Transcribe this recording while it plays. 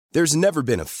There's never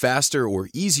been a faster or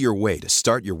easier way to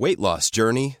start your weight loss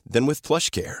journey than with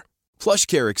PlushCare.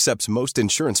 PlushCare accepts most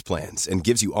insurance plans and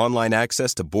gives you online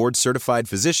access to board-certified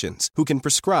physicians who can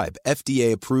prescribe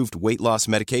FDA-approved weight loss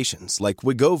medications like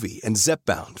Wegovy and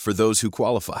Zepbound for those who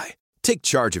qualify. Take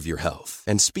charge of your health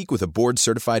and speak with a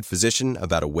board-certified physician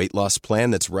about a weight loss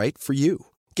plan that's right for you.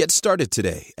 Get started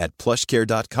today at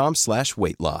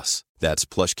plushcare.com/weight-loss. That's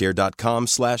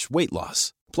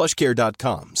plushcare.com/weight-loss.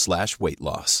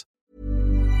 plushcare.com/weight-loss.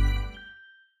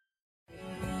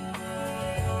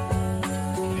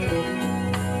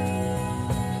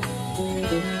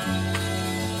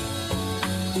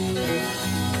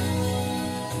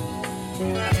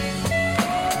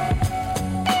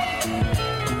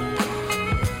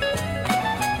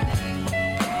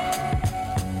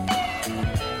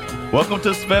 Welcome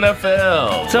to Spin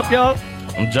FL. What's up, y'all?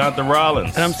 I'm Jonathan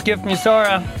Rollins. And I'm Skip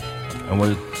Musara. And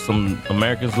we're some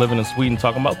Americans living in Sweden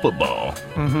talking about football.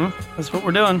 Mm-hmm. That's what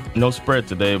we're doing. No spread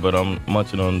today, but I'm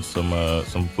munching on some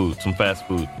food, some fast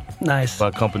food. Nice. By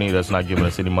a company that's not giving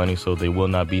us any money, so they will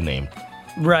not be named.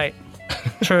 Right.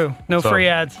 True. No free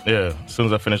ads. Yeah, as soon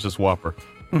as I finish this Whopper.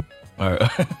 All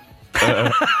right.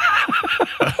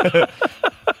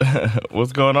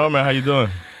 What's going on, man? How you doing?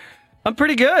 I'm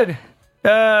pretty good.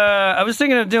 I was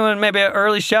thinking of doing maybe an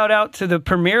early shout out to the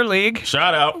Premier League.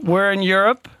 Shout out. We're in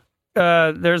Europe.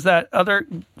 There's that other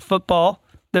football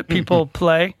that people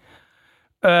play.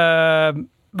 But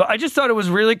I just thought it was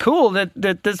really cool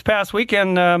that this past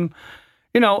weekend,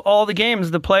 all the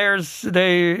games, the players,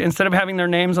 they, instead of having their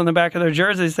names on the back of their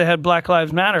jerseys, they had Black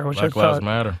Lives Matter, which Black I Lives thought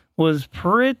Matter. Was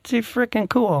pretty freaking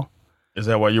cool. Is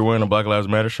that why you're wearing a Black Lives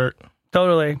Matter shirt?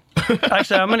 Totally.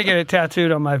 Actually, I'm going to get it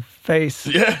tattooed on my face.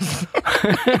 Yes.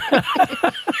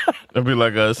 It'll be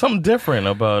like something different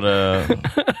about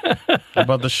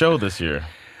the show this year.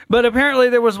 But apparently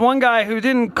there was one guy who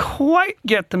didn't quite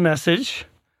get the message.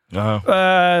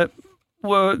 Uh-huh.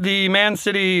 Well, the Man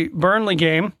City-Burnley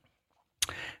game.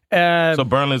 So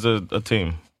Burnley's a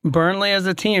team. Burnley is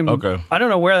a team. Okay. I don't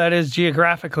know where that is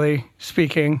geographically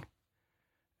speaking.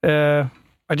 I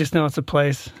just know it's a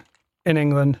place in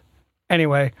England.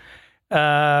 Anyway,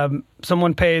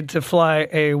 someone paid to fly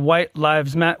a White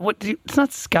Lives Matter. It's not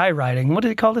skywriting. What do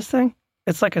you call this thing?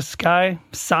 It's like a sky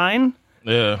sign.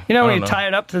 Yeah. You know when you tie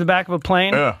it up to the back of a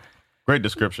plane? Yeah. Great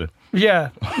description. Yeah.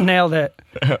 Nailed it.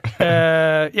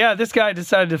 This guy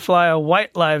decided to fly a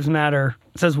White Lives Matter.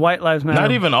 It says White Lives Matter.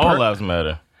 Not even all lives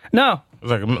matter. No.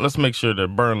 It's like, let's make sure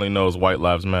that Burnley knows White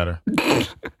Lives Matter.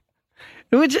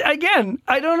 Which, again,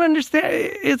 I don't understand.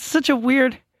 It's such a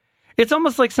weird... It's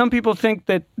almost like some people think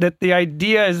that the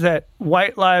idea is that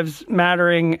white lives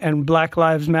mattering and black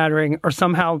lives mattering are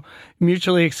somehow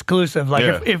mutually exclusive. Like,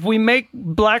 if we make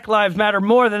black lives matter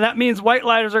more, then that means white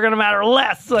lives are going to matter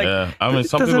less. Like, yeah, I mean,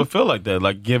 some people feel like that.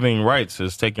 Like, giving rights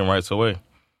is taking rights away.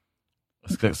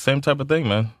 It's the same type of thing,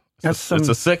 man. It's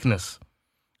a sickness.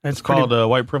 It's called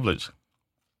white privilege.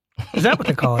 Is that what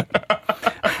they call it?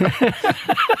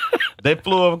 They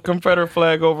flew a Confederate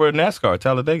flag over NASCAR,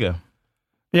 Talladega.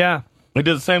 Yeah. They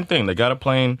did the same thing. They got a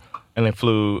plane and they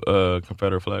flew a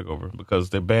Confederate flag over because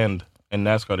they banned, in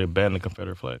NASCAR, they banned the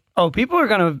Confederate flag. Oh, people are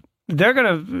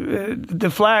the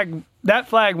flag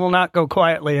will not go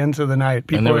quietly into the night.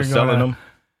 People and they were selling them.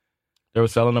 They were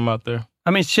selling them out there.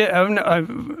 I mean, shit, I don't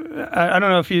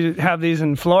know if you have these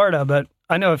in Florida, but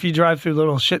I know if you drive through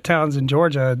little shit towns in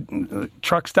Georgia,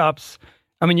 truck stops,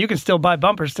 I mean, you can still buy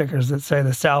bumper stickers that say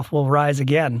the South will rise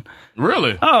again.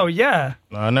 Really? Oh, yeah.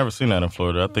 No, I've never seen that in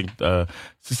Florida. I think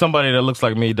somebody that looks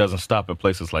like me doesn't stop at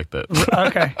places like that.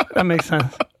 Okay, that makes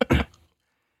sense.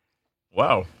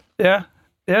 Wow. Yeah,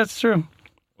 it's true.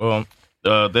 Well,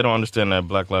 they don't understand that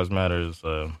Black Lives Matter is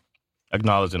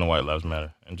acknowledging the White Lives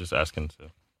Matter and just asking to.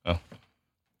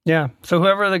 Yeah, so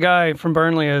whoever the guy from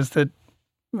Burnley is that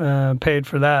paid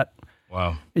for that,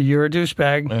 wow, you're a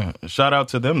douchebag. Yeah. Shout out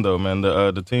to them though, man.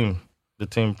 The team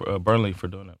Burnley for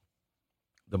doing it.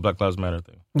 The Black Lives Matter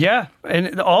thing. Yeah,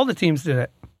 and all the teams did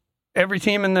it. Every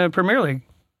team in the Premier League.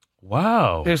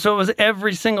 Wow. So it was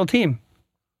every single team.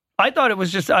 I thought it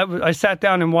was just I sat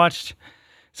down and watched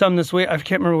some this week. I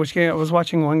can't remember which game. I was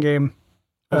watching one game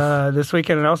this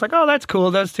weekend, and I was like, "Oh, that's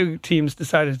cool." Those two teams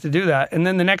decided to do that, and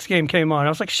then the next game came on. I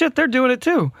was like, "Shit, they're doing it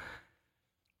too."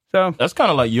 So that's kind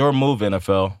of like your move,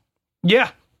 NFL.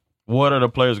 Yeah. What are the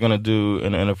players going to do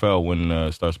in the NFL when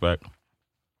it starts back?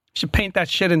 Should paint that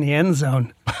shit in the end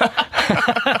zone.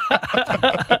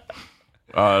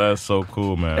 Oh, that's so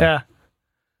cool, man. Yeah.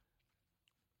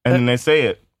 And then they say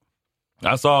it.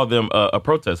 I saw them a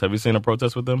protest. Have you seen a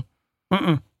protest with them?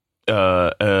 Mm-mm.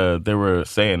 They were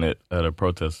saying it at a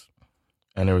protest,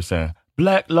 and they were saying,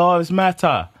 "Black Lives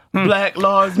Matter, Black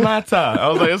Lives Matter. I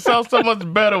was like, it sounds so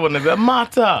much better when it's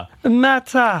Matter.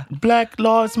 Matter. Black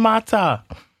Lives Matter.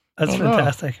 That's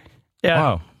fantastic. Yeah.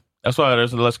 Wow. That's why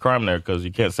there's less crime there, because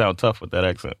you can't sound tough with that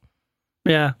accent.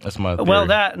 Yeah. That's my theory. Well,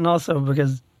 that, and also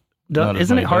because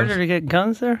isn't it harder to get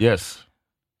guns there? Yes.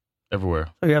 Everywhere.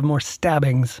 So you have more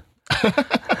stabbings.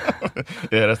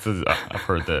 Yeah, I've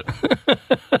heard that.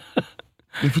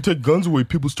 If you take guns away,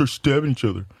 people start stabbing each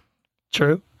other.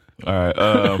 True. All right.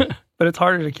 But it's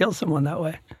harder to kill someone that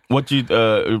way.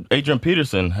 Adrian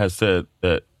Peterson has said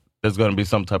that there's going to be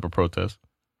some type of protest.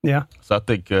 Yeah. So I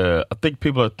think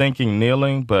people are thinking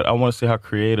kneeling, but I want to see how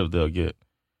creative they'll get.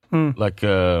 Like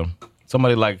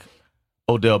somebody like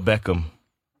Odell Beckham.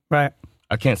 Right.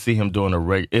 I can't see him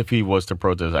doing if he was to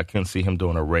protest, I can't see him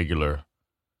doing a regular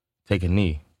take a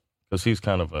knee, because he's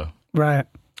kind of a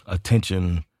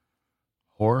attention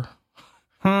whore.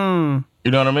 You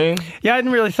know what I mean? Yeah, I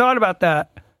hadn't really thought about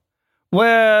that.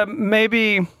 Well,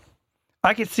 maybe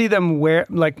I could see them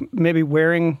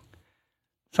wearing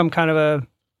some kind of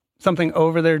something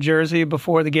over their jersey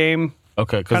before the game.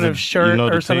 Okay, because kind of shirt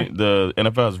or something. The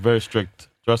NFL has very strict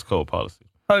dress code policy.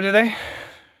 Oh, do they?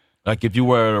 Like if you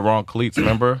wear the wrong cleats,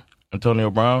 remember Antonio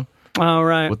Brown? Oh,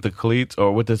 right. With the cleats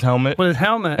or with his helmet. With his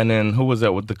helmet. And then who was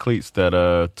that with the cleats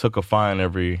that took a fine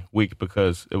every week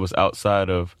because it was outside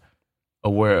of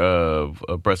aware of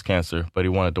breast cancer, but he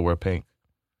wanted to wear pink.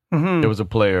 There was a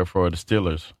player for the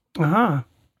Steelers.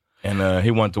 And he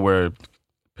wanted to wear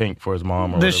pink for his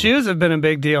mom. The shoes have been a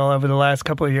big deal over the last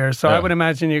couple of years, so I would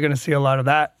imagine you're going to see a lot of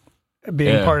that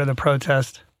being part of the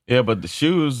protest. Yeah, but the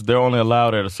shoes, they're only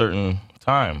allowed at a certain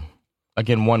time, like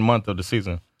in 1 month of the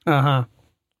season.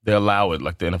 They allow it,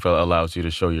 like the NFL allows you to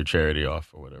show your charity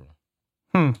off or whatever.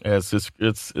 Yeah, it's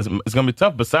going to be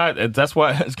tough. Besides, that's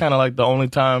why it's kind of like the only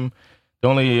time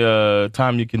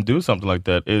you can do something like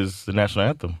that is the national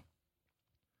anthem.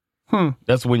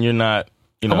 That's when you're not,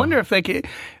 I wonder if they could,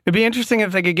 it'd be interesting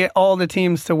if they could get all the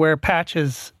teams to wear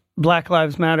patches, Black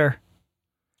Lives Matter.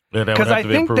 Because I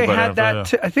think they had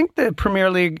that, I think the Premier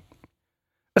League,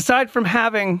 aside from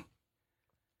having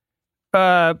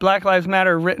Black Lives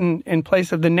Matter written in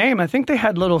place of the name, I think they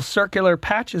had little circular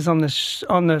patches on the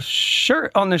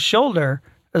shirt, on the shoulder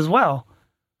as well.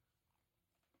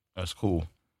 That's cool.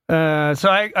 So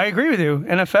I agree with you.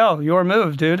 NFL, your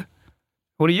move, dude.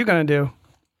 What are you going to do?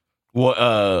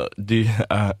 Well, do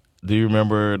you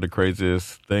remember the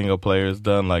craziest thing a player's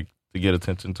done, like to get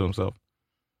attention to himself?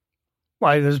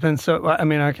 Why, there's been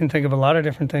I can think of a lot of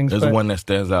different things. There's one that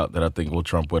stands out that I think will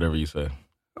trump whatever you say.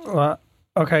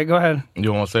 Okay, go ahead.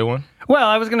 You want to say one? Well,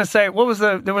 I was going to say,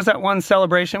 there was that one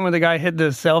celebration where the guy hid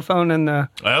the cell phone in the...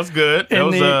 That was good. That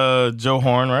was Joe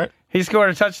Horn, right? He scored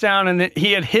a touchdown, and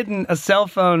he had hidden a cell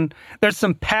phone. There's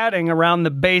some padding around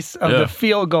the base of the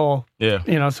field goal,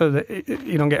 so that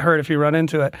you don't get hurt if you run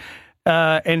into it.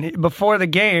 And before the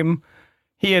game,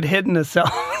 he had hidden a cell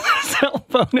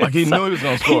phone. Like he knew he was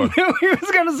going to score. He knew he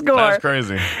was going to score. That's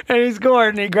crazy. And he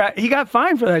scored, and he got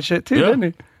fined for that shit, too, didn't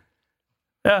he?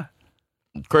 Yeah.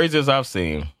 Craziest I've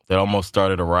seen that almost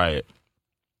started a riot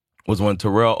was when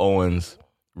Terrell Owens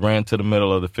ran to the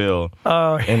middle of the field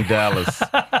in Dallas,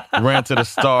 ran to the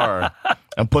star,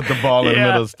 and put the ball in the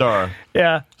middle of the star.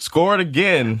 Yeah. Scored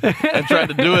again and tried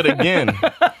to do it again.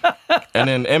 And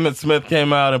then Emmitt Smith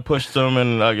came out and pushed him,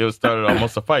 and it started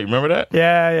almost a fight. Remember that?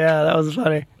 Yeah, that was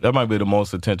funny. That might be the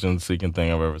most attention-seeking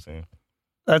thing I've ever seen.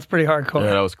 That's pretty hardcore.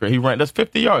 Yeah, that was great. That's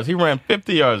 50 yards. He ran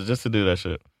 50 yards just to do that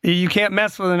shit. You can't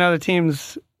mess with another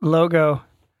team's logo.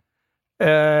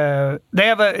 They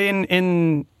have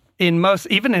in most,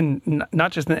 even in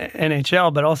not just the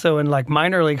NHL, but also in like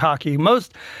minor league hockey.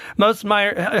 Most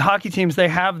minor hockey teams, they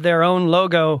have their own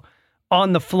logo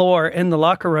on the floor in the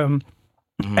locker room,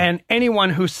 and anyone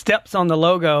who steps on the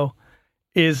logo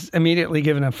is immediately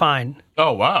given a fine.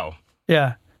 Oh wow!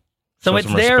 Yeah, so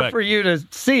it's there respect for you to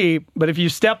see, but if you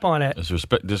step on it, it's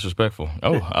disrespectful.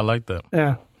 Oh, I like that.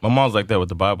 Yeah, my mom's like that with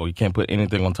the Bible. You can't put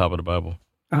anything on top of the Bible.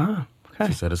 Okay.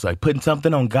 She said it's like putting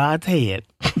something on God's head.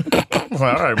 All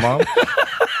right, Mom.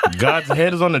 God's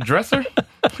head is on the dresser?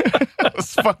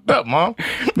 It's fucked up, Mom.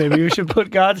 Maybe you should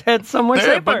put God's head somewhere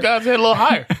safer. Put God's head a little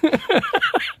higher. I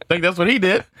think that's what he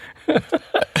did.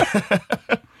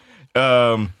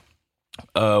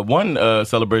 One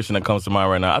celebration that comes to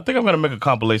mind right now, I think I'm going to make a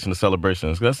compilation of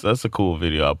celebrations. That's a cool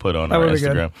video I'll put on our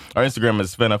Instagram. Good. Our Instagram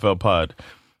is NFL Pod.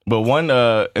 But one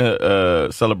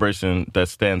celebration that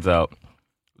stands out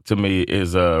to me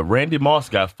is Randy Moss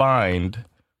got fined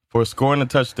for scoring a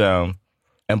touchdown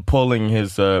and pulling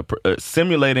his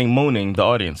simulating mooning the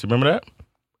audience. You remember that?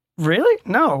 Really?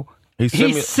 No. He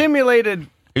simulated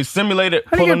He simulated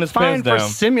pulling his pants down. For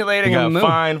simulating a moon. He got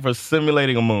fined for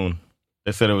simulating a moon.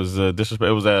 They said it was disrespect.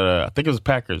 It was at I think it was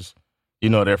Packers. You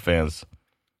know their fans.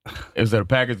 It was at a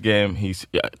Packers game. I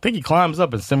think he climbs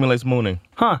up and simulates mooning.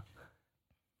 Huh.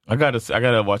 I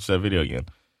gotta watch that video again.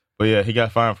 But yeah, he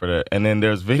got fined for that. And then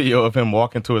there's video of him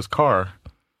walking to his car,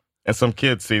 and some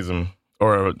kid sees him,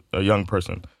 or a young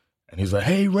person. And he's like,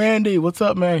 "Hey, Randy, what's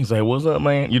up, man?" He's like, "What's up,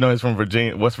 man?" You know, he's from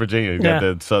Virginia, West Virginia. He got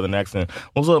that southern accent.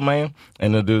 "What's up, man?"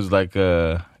 And the dude's like,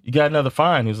 "You got another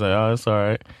fine?" He's like, "Oh, that's all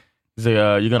right." He's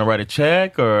like, "You gonna write a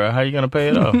check or how you gonna pay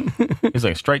it off?" He's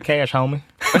like, "Straight cash, homie."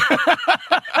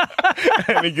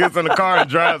 And he gets in the car and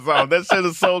drives off. That shit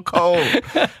is so cold.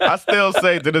 I still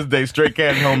say to this day, straight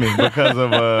cash, homie, because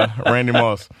of Randy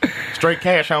Moss. Straight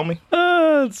cash, homie.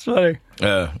 Oh, that's funny.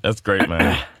 Yeah, that's great,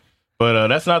 man. But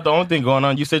that's not the only thing going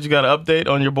on. You said you got an update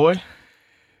on your boy?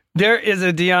 There is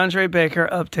a DeAndre Baker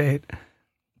update.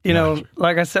 You know,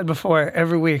 like I said before,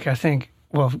 every week I think,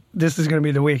 well, this is going to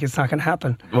be the week. It's not going to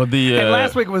happen. Well, and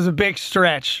last week was a big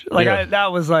stretch.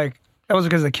 That was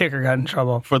because the kicker got in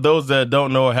trouble. For those that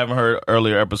don't know or haven't heard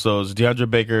earlier episodes, DeAndre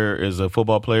Baker is a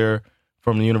football player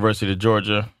from the University of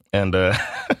Georgia. And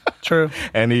True.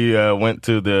 And he went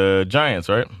to the Giants,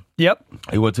 right? Yep.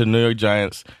 He went to the New York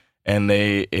Giants. And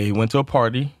he went to a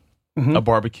party, a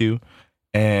barbecue,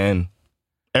 and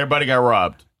everybody got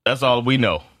robbed. That's all we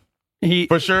know.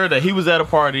 For sure that he was at a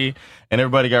party and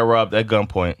everybody got robbed at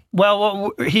gunpoint.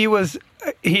 Well, he was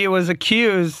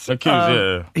accused.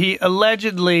 Yeah. He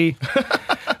allegedly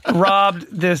robbed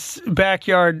this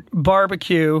backyard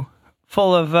barbecue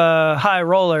full of high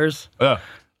rollers.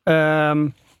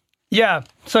 Yeah.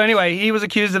 So anyway, he was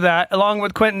accused of that, along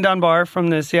with Quentin Dunbar from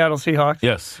the Seattle Seahawks.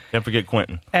 Yes, can't forget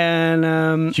Quentin.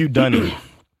 And Hugh Dunny.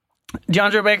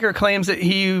 DeAndre Baker claims that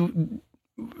he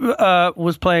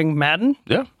was playing Madden.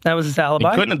 Yeah. That was his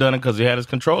alibi. He couldn't have done it because he had his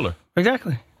controller.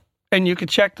 Exactly. And you could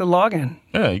check the login.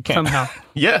 Yeah, you can. Somehow.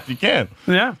 Yeah, you can.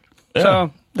 Yeah.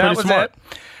 So that was smart.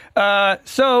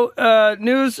 It.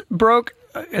 News broke,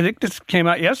 I think this came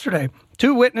out yesterday.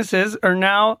 2 witnesses are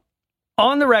now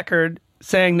on the record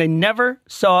saying they never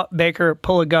saw Baker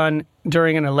pull a gun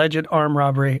during an alleged armed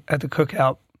robbery at the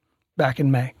cookout back in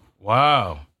May.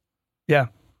 Wow. Yeah.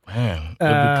 Man,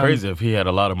 it'd be crazy if he had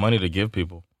a lot of money to give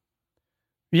people.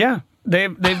 Yeah.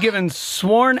 They've given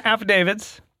sworn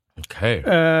affidavits. Okay.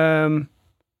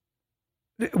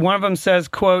 One of them says,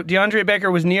 quote, DeAndre Baker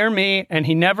was near me and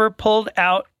he never pulled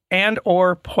out and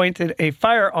or pointed a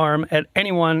firearm at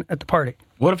anyone at the party.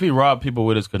 What if he robbed people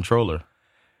with his controller?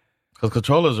 Because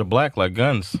controllers are black like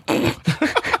guns.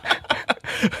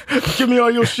 Give me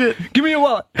all your shit. Give me your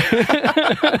wallet.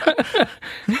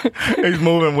 He's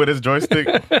moving with his joystick.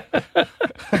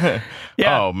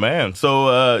 Yeah. Oh, man.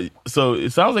 So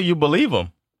it sounds like you believe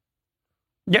him.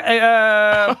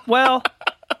 Yeah. Well,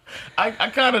 I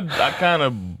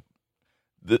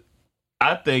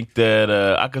think that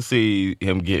I could see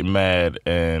him getting mad,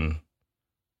 and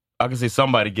I could see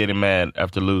somebody getting mad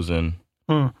after losing.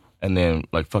 And then,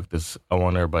 like, fuck this, I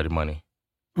want everybody money.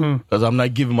 Because I'm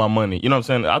not giving my money. You know what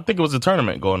I'm saying? I think it was a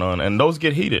tournament going on, and those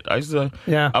get heated. I used to,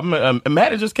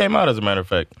 Madden just came out, as a matter of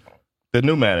fact. The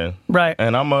new Madden. Right.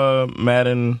 And I'm a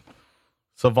Madden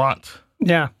savant.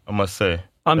 Yeah. I must say.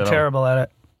 I'm terrible at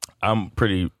it. I'm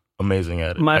pretty amazing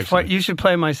at it. You should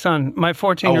play my son, my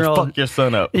 14-year-old. Oh, fuck your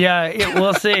son up. Yeah,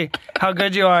 we'll see how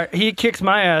good you are. He kicks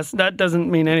my ass. That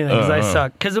doesn't mean anything because I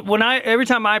suck. Because every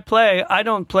time I play, I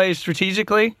don't play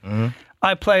strategically.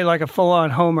 I play like a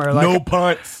full-on homer. Like no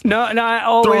punts. No, I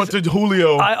always throw it to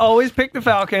Julio. I always pick the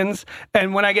Falcons,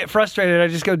 and when I get frustrated, I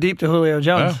just go deep to Julio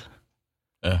Jones.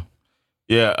 Yeah.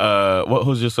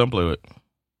 Who's your son play with?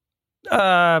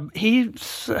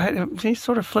 He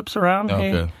sort of flips around.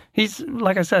 Okay. He's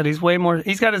like I said, he's way more.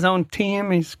 He's got his own team.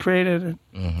 He's created.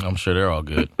 I'm sure they're all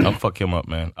good. I'll fuck him up,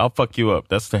 man. I'll fuck you up.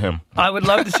 That's to him. I would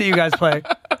love to see you guys play.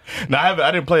 No,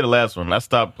 I didn't play the last one. I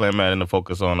stopped playing Madden to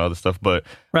focus on other stuff. But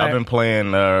I've been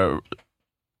playing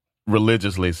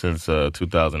religiously since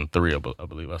 2003. I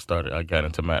believe I started. I got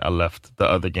into Madden. I left the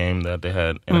other game that they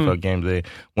had, NFL games. They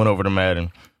went over to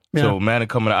Madden. Yeah. So Madden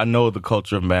coming out, I know the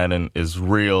culture of Madden is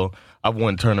real. I've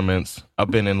won tournaments. I've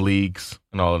been in leagues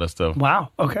and all of that stuff. Wow.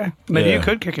 Okay. Maybe you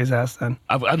could kick his ass then.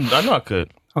 I know I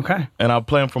could. Okay. And I'll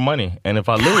play him for money. And if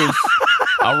I lose,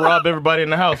 I'll rob everybody in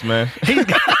the house, man.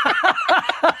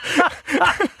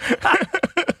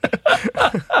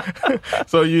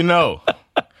 So you know,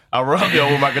 I'll rob you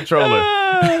with my controller.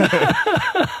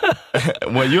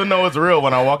 Well, you'll know it's real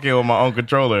when I walk in with my own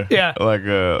controller. Yeah. Like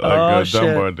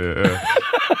Dunbar did. Yeah.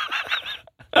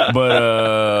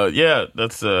 But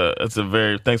that's a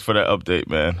very thanks for that update,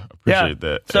 man. Appreciate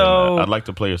that. So and, I'd like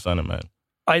to play your son in Madden.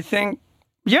 I think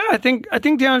Yeah, I think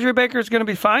DeAndre Baker is going to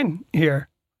be fine here.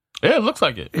 Yeah, it looks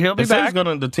like it. He'll be back.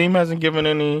 The team hasn't given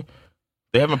any.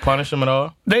 They haven't punished him at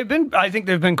all. I think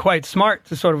they've been quite smart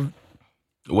to sort of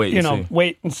wait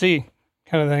and see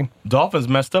kind of thing. Dolphins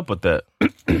messed up with that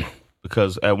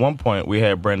because at one point we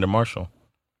had Brandon Marshall,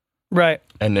 right,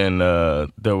 and then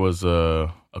there was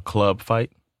a club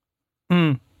fight,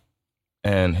 and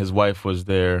his wife was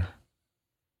there,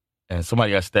 and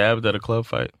somebody got stabbed at a club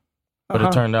fight. But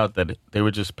it turned out that they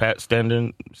were just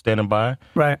standing by.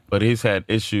 Right. But he's had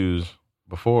issues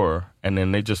before, and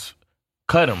then they just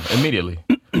cut him immediately.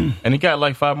 And he got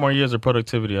like 5 more years of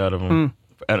productivity out of him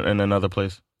in another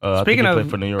place. Speaking I think he of played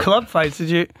for New York. Club fights,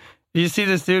 did you see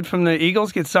this dude from the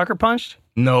Eagles get sucker punched?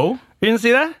 No. You didn't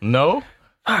see that? No.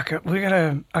 Fuck,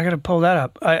 I gotta pull that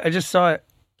up. I just saw it.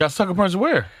 Got sucker punched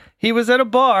where? He was at a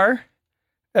bar.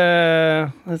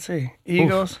 Let's see.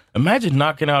 Eagles. Oof. Imagine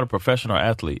knocking out a professional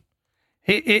athlete.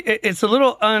 It's a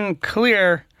little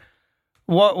unclear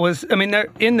what was. I mean,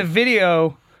 in the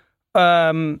video.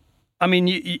 I mean,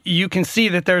 you can see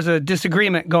that there's a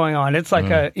disagreement going on. It's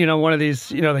like one of these,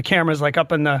 the camera's like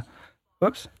up in the.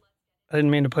 Whoops, I didn't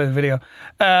mean to play the video.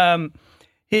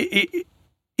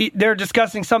 They're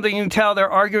discussing something. You can tell they're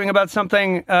arguing about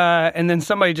something, and then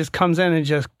somebody just comes in and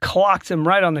just clocks him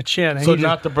right on the chin. And so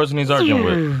not the person he's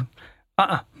arguing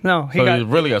with. No, he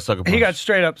really got sucker punched. He got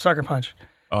straight up sucker punch.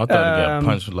 Oh, I thought he got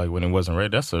punched like when he wasn't ready.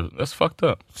 That's fucked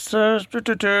up. So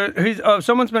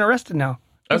someone's been arrested now.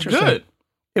 That's good.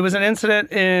 It was an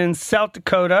incident in South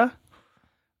Dakota.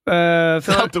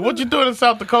 What you doing in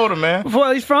South Dakota, man?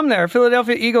 Well, he's from there.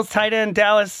 Philadelphia Eagles tight end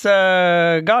Dallas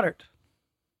Goedert.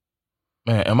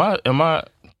 Man, am I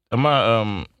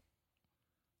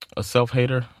a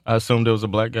self-hater? I assumed there was a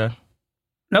black guy.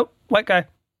 Nope, white guy.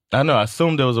 I know. I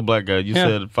assumed there was a black guy. You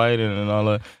said fighting and all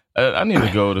that. I need to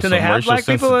go to some racial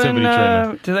sensitivity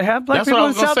training. Do they have black people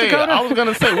in South Dakota? I was going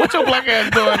to say, what's your black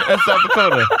ass doing in South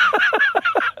Dakota?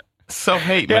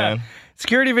 Self-hate, man.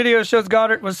 Security video shows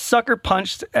Goddard was sucker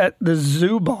punched at the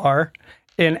Zoo Bar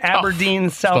in Aberdeen,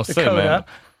 South Dakota. Say, man,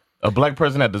 a black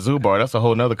person at the Zoo Bar, that's a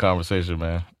whole nother conversation,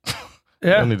 man.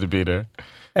 Yeah. I need to be there.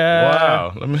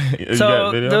 Wow.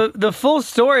 So the full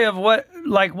story of what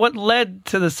led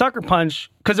to the sucker punch,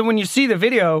 because when you see the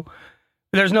video,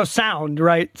 there's no sound,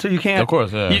 right? So you can't. Of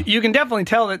course, yeah. You can definitely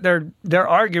tell that they're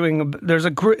arguing. There's a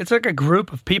group. It's like a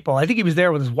group of people. I think he was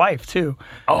there with his wife too.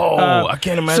 Oh, I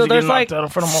can't imagine getting knocked out in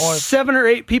front of my wife. 7 or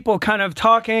 8 people kind of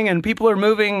talking, and people are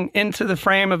moving into the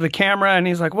frame of the camera, and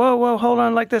he's like, "Whoa, hold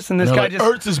on," like this, and this guy just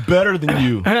Ertz is better than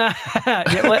you. Yeah,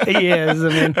 he is. I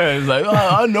mean, he's like,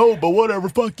 I know, but whatever.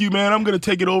 Fuck you, man. I'm gonna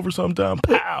take it over sometime.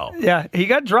 Pow. Yeah, he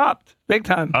got dropped big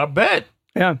time. I bet.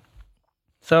 Yeah.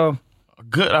 So.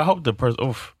 Good. I hope the person.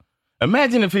 Oof.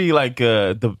 Imagine if he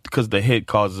because the hit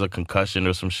causes a concussion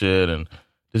or some shit, and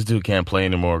this dude can't play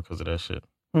anymore because of that shit.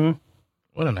 Mm-hmm.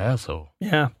 What an asshole.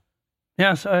 Yeah.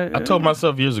 Yeah. So I told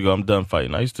myself years ago I'm done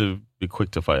fighting. I used to be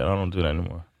quick to fight. I don't do that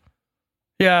anymore.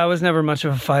 Yeah, I was never much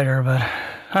of a fighter, but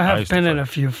I have been in a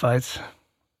few fights.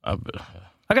 I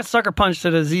got sucker punched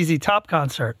at a ZZ Top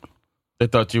concert. They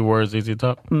thought you were ZZ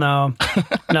Top? No.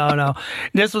 No.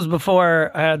 This was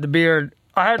before I had the beard.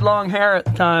 I had long hair at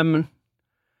the time.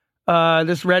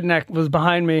 This redneck was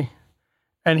behind me,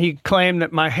 and he claimed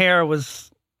that my hair was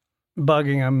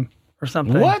bugging him or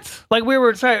something. What? Like I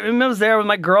was there with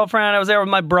my girlfriend. I was there with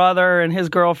my brother and his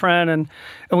girlfriend, and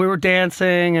we were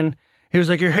dancing, and he was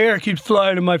like, "Your hair keeps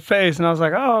flying in my face." And I was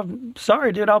like, "Oh,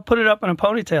 sorry, dude. I'll put it up in a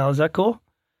ponytail. Is that cool?"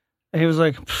 And he was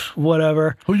like,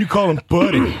 "Whatever." Who you calling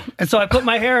buddy? And so I put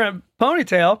my hair in a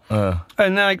ponytail,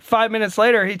 and then 5 minutes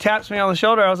later, he taps me on the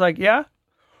shoulder. I was like, "Yeah."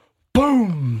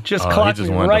 Boom! Just clocked me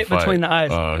right between the eyes.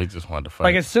 Oh, he just wanted to fight.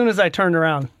 Like as soon as I turned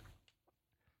around.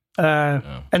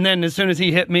 And then as soon as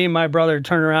he hit me, my brother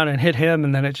turned around and hit him,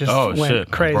 and then it just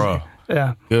went crazy. Bro.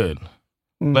 Yeah. Good.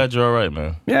 Glad you're all right,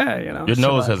 man. Yeah, Your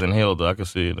nose hasn't healed, though. I can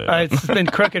see that. It's been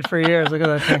crooked for years. Look at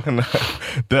that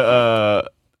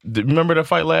thing. Remember the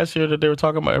fight last year that they were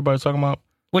talking about? Everybody was talking about?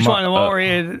 Which one? The one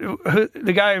where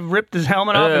the guy ripped his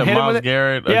helmet off and hit him with it? Myles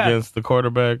Garrett against the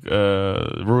quarterback,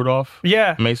 Rudolph.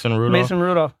 Yeah. Mason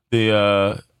Rudolph.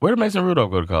 Where did Mason Rudolph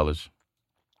go to college?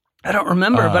 I don't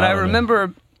remember, but I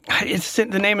remember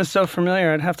the name is so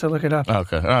familiar, I'd have to look it up.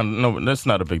 Okay. No, that's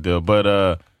not a big deal.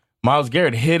 But Myles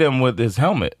Garrett hit him with his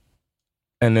helmet.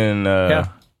 And then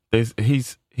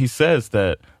he says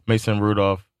that Mason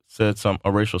Rudolph said a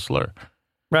racial slur.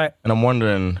 Right. And I'm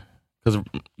wondering... Because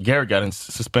Garrett got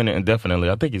suspended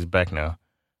indefinitely. I think he's back now.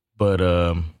 But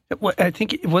I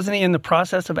think wasn't he in the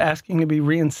process of asking to be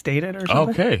reinstated or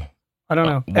something? Okay. I don't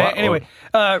know. Anyway,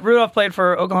 Rudolph played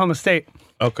for Oklahoma State.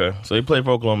 Okay, so he played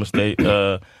for Oklahoma State,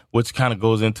 which kind of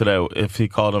goes into that. If he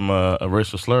called him a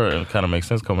racial slur, it kind of makes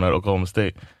sense coming out of Oklahoma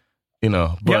State,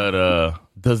 But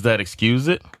does that excuse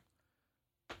it?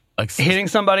 Like hitting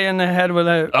somebody in the head with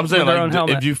their own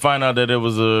helmet. If you find out that it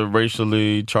was a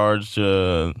racially charged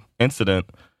incident,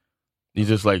 you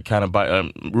just like kind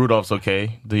of Rudolph's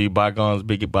okay. The bygones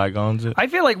be bygones. I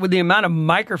feel like with the amount of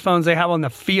microphones they have on the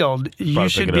field, you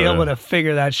should be able to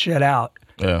figure that shit out.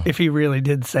 Yeah. If he really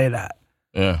did say that.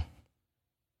 Yeah.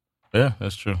 Yeah,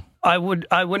 that's true. I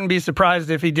wouldn't be surprised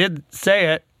if he did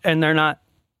say it and they're not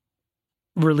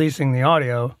releasing the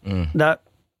audio.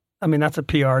 That's a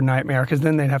PR nightmare because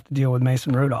then they'd have to deal with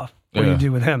Mason Rudolph. What do you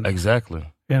do with him? Exactly.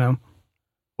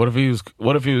 What if he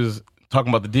was talking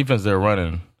about the defense they're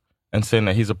running and saying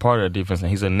that he's a part of the defense and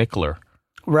he's a nickler?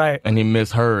 Right. And he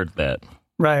misheard that.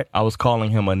 Right. I was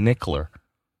calling him a nickler.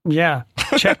 Yeah.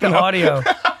 Check the audio.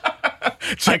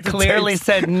 I clearly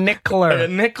said nickler. A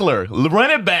nickler.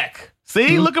 Run it back.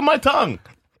 See? Look at my tongue.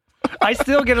 I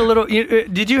still get a little...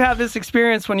 Did you have this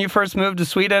experience when you first moved to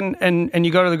Sweden and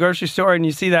you go to the grocery store and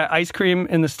you see that ice cream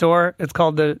in the store? It's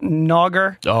called the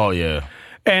Nogger. Oh, yeah.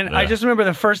 And I just remember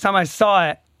the first time I saw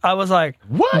it, I was like,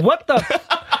 What the...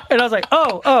 And I was like,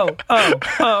 oh,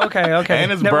 okay.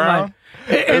 And it's never brown.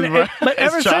 Mind. But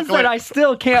ever since then, I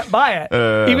still can't buy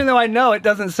it. Even though I know it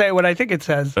doesn't say what I think it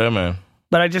says. Yeah, man.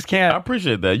 But I just can't. I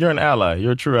appreciate that. You're an ally.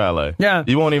 You're a true ally. Yeah.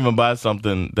 You won't even buy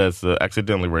something that's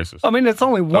accidentally racist. I mean, it's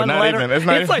only one letter.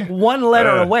 It's like one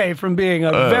letter away from being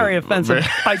a very offensive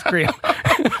ice cream.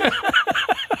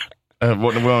 We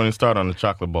won't even start on the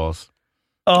chocolate balls.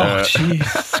 Oh,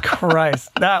 Jesus Christ.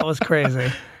 That was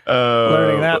crazy.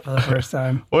 Learning that for the first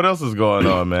time. What else is going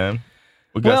on, man?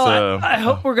 I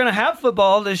hope we're going to have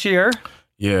football this year.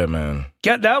 Yeah, man.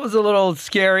 That was a little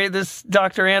scary. This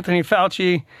Dr. Anthony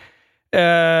Fauci...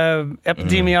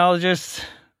 epidemiologist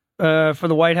for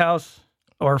the White House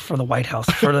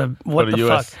for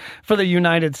the for the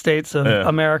United States of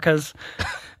Americas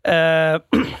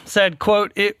said,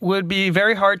 quote, "It would be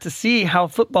very hard to see how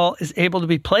football is able to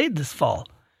be played this fall.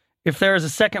 If there is a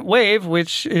second wave,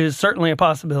 which is certainly a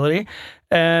possibility,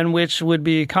 and which would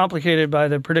be complicated by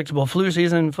the predictable flu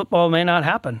season, football may not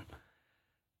happen."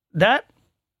 That,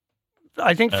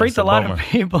 I think, freaked a lot of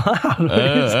people out.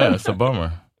 It's a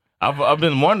bummer. I've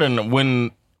been wondering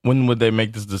when would they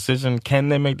make this decision? Can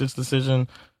they make this decision?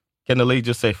 Can the league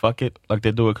just say fuck it like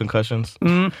they do with concussions?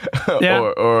 Mm-hmm. Yeah.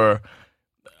 or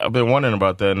I've been wondering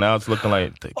about that. Now it's looking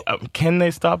like can they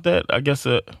stop that? I guess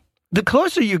the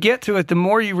closer you get to it, the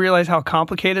more you realize how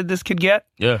complicated this could get.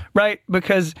 Yeah. Right?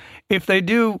 Because if they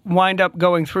do wind up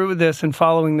going through with this and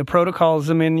following the protocols,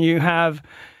 I mean, you have...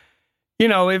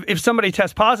 if somebody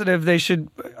tests positive, they should,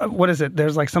 what is it?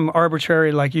 There's like some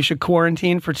arbitrary, like you should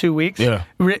quarantine for 2 weeks. Yeah.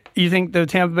 You think the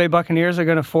Tampa Bay Buccaneers are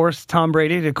going to force Tom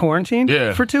Brady to quarantine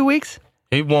for 2 weeks?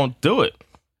 He won't do it.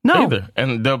 No. Either.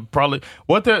 And they'll probably,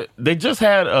 they just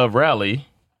had a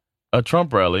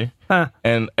Trump rally,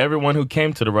 and everyone who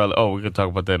came to the rally, we can talk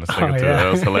about that in a second too.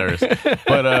 That was hilarious.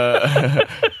 But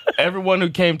everyone who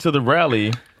came to the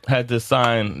rally had to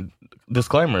sign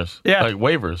disclaimers, like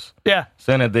waivers,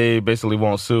 saying that they basically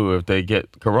won't sue if they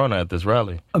get corona at this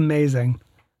rally. Amazing.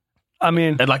 I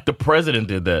mean, and like the president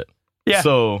did that. Yeah.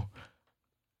 So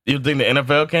you think the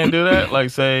NFL can't do that? Like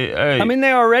say, hey, I mean,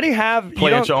 they already have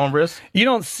play at your own risk. You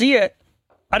don't see it.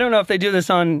 I don't know if they do this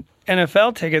on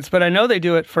NFL tickets, but I know they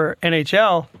do it for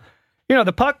NHL.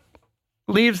 The puck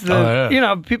leaves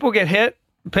the. People get hit.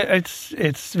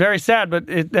 It's very sad, but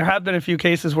there have been a few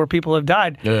cases where people have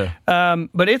died. Yeah.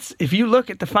 But if you look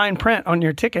at the fine print on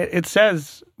your ticket, it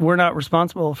says we're not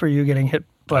responsible for you getting hit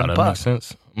by the puck. That makes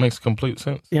sense. Makes complete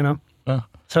sense. Yeah.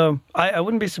 So I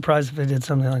wouldn't be surprised if they did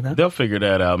something like that. They'll figure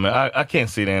that out, man. I can't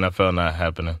see the NFL not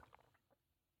happening.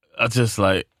 I just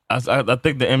I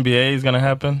think the NBA is going to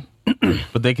happen.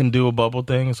 But they can do a bubble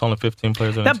thing. It's only 15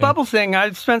 players on the team. That bubble thing,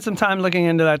 I've spent some time looking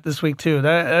into that this week too.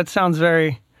 That sounds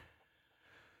very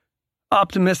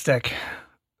optimistic.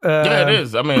 Yeah, it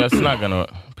is. I mean, it's not going to...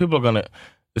 People are going to...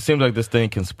 It seems like this thing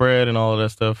can spread and all of that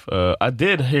stuff. I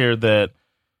did hear that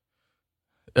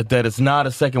it's not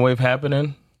a second wave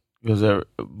happening,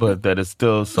 but that it's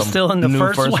still some in the new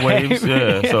first waves.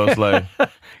 Yeah, so it's like,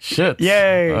 shit.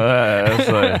 Yay.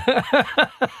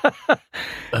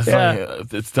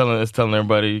 It's telling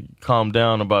everybody calm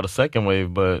down about a second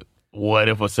wave, but what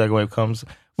if a second wave comes?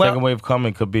 Second wave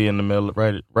coming could be in the middle,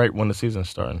 right when the season's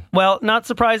starting. Well, not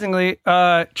surprisingly,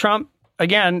 Trump,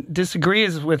 again,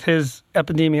 disagrees with his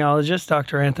epidemiologist,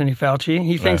 Dr. Anthony Fauci.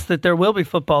 He thinks that there will be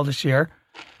football this year,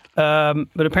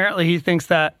 but apparently he thinks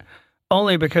that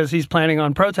only because he's planning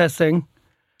on protesting.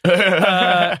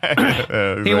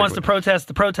 Exactly. He wants to protest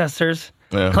the protesters.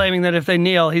 claiming that if they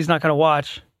kneel, he's not going to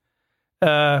watch.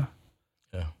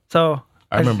 So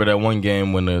I remember that one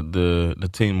game when the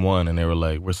team won, and they were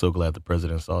like, "We're so glad the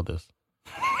president saw this."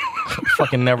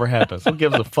 Fucking never happens. Who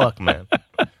gives a fuck, man?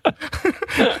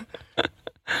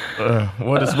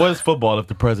 What is football if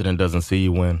the president doesn't see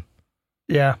you win?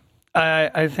 Yeah,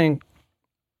 I think.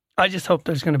 I just hope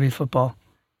there's going to be football.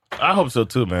 I hope so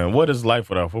too, man. What is life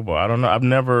without football? I don't know.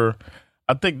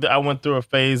 I think that I went through a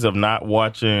phase of not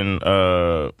watching.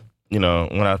 When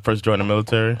I first joined the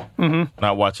military,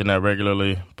 not watching that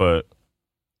regularly, but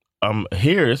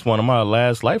here it's one of my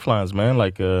last lifelines, man.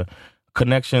 Like a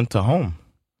connection to home.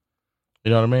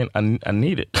 You know what I mean? I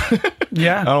need it.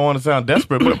 Yeah. I don't want to sound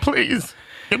desperate, but please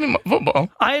give me my football.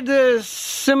 I had a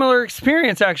similar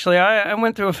experience, actually. I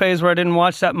went through a phase where I didn't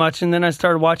watch that much, and then I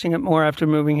started watching it more after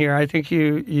moving here. I think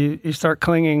you start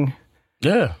clinging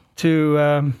to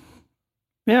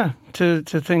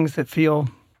things that feel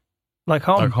like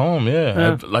home. Like home,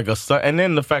 yeah. And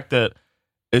then the fact that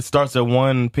it starts at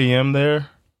 1 p.m. there,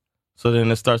 so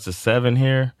then it starts at 7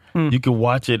 here. You could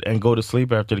watch it and go to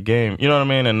sleep after the game. You know what I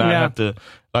mean? And not have to,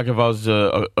 like if I was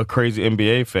a crazy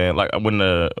NBA fan, like when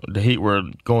the Heat were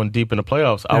going deep in the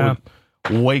playoffs, I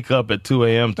would wake up at 2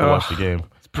 a.m. to watch the game.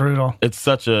 It's brutal. It's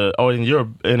such and you're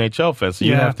an NHL fan, so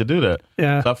you have to do that.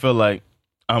 Yeah. So I feel like,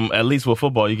 at least with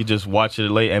football, you could just watch it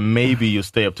late, and maybe you'll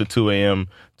stay up to 2 a.m.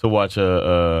 to watch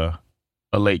a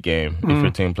late game if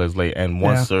your team plays late. And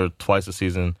once or twice a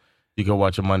season, you can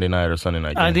watch a Monday night or Sunday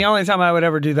night game. The only time I would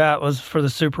ever do that was for the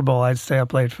Super Bowl. I'd stay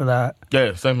up late for that.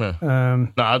 Yeah, same here.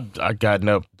 I gotten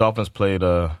up. Dolphins played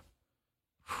Halloween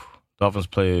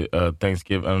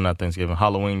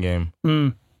game.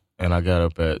 And I got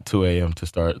up at 2 a.m.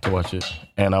 to watch it.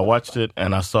 And I watched it,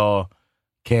 and I saw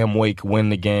Cam Wake win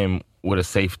the game with a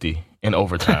safety in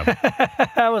overtime.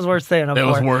 That was worth staying up for. It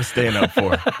was worth staying up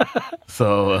for.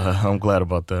 So I'm glad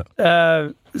about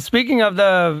that. Speaking of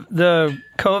the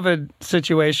COVID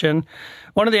situation,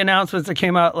 one of the announcements that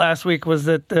came out last week was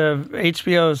that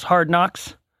HBO's Hard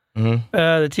Knocks,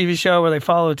 the TV show where they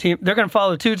follow a team, they're going to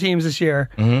follow two teams this year,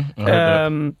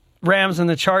 Rams and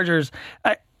the Chargers.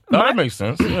 That makes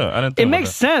sense. Yeah, I didn't. Think it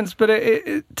makes sense, but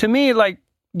to me, like,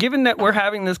 given that we're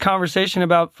having this conversation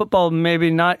about football maybe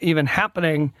not even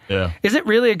happening, is it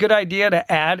really a good idea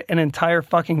to add an entire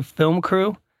fucking film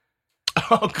crew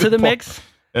to the mix?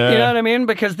 You know what I mean?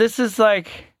 Because this is like,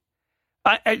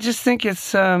 I just think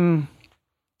it's,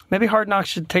 maybe Hard Knocks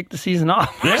should take the season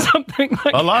off or something.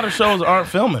 Like, a lot of shows aren't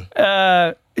filming.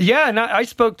 I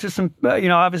spoke to some,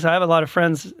 obviously I have a lot of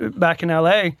friends back in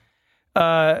LA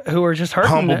who are just hurting.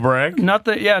 Humble brag. Not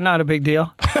a big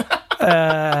deal.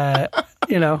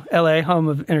 LA, home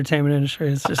of entertainment industry,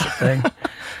 is just a thing.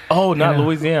 Oh, not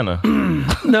Louisiana.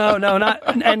 No,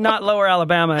 not Lower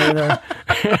Alabama either.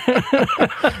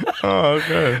 Oh,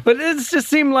 okay. But it just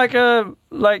seemed like a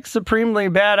supremely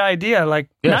bad idea. Like,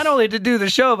 not only to do the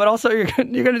show, but also you're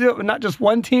going to do it with not just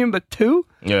one team, but two.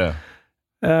 Yeah.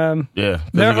 They're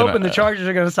hoping the Chargers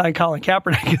are going to sign Colin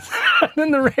Kaepernick, and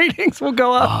then the ratings will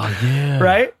go up. Oh, yeah.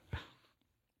 Right?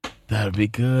 That'd be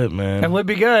good, man. It would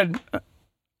be good.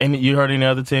 And you heard any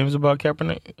other teams about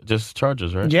Kaepernick? Just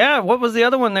Chargers, right? Yeah. What was the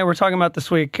other one they were talking about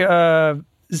this week?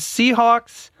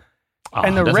 Seahawks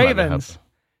and the Ravens.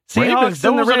 Seahawks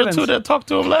and the Ravens. Those are the two that talked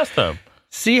to him last time.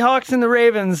 Seahawks and the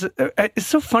Ravens. It's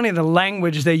so funny the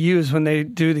language they use when they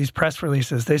do these press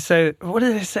releases. They say, what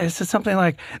do they say? It says something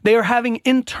like, they are having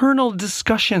internal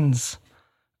discussions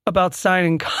about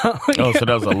signing Colin. Oh, so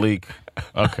that was a leak.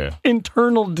 Okay.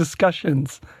 Internal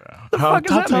discussions. How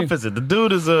tough is it? The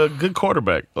dude is a good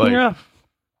quarterback. Like,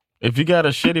 if you got a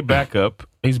shitty backup,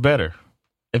 he's better.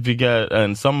 If you got,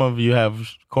 and some of you have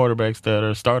quarterbacks that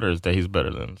are starters that he's better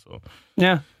than. So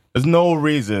there's no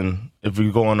reason, if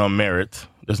you're going on merit,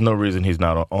 there's no reason he's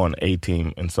not on a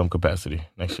team in some capacity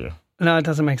next year. No, it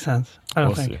doesn't make sense. I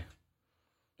don't think. See.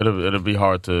 It'll be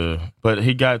hard to, but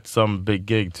he got some big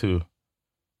gig too,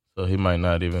 so he might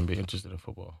not even be interested in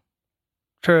football.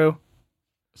 True.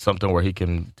 Something where he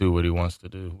can do what he wants to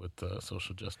do with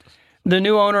social justice. The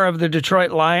new owner of the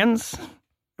Detroit Lions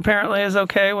apparently is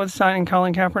okay with signing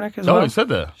Colin Kaepernick as well. Oh, he said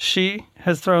that. She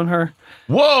has thrown her.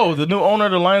 Whoa, the new owner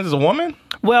of the Lions is a woman?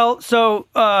 Well, so...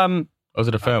 or is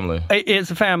it a family? It's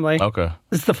a family. Okay.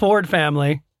 It's the Ford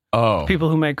family. Oh. People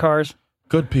who make cars.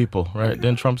 Good people, right?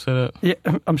 Didn't Trump say that? Yeah,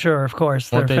 I'm sure, of course.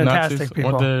 They're fantastic Nazis?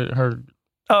 people. Weren't they her...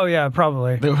 Oh, yeah,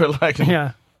 probably. They were like...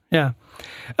 Yeah.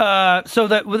 So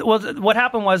what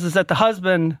happened was that the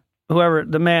husband, whoever,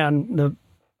 the man, the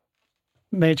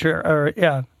matriarch, or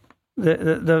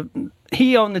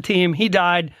he owned the team. He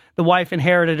died. The wife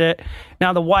inherited it.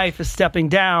 Now the wife is stepping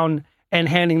down and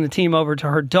handing the team over to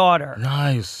her daughter.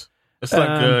 Nice. It's like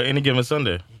Any Given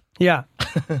Sunday. Yeah,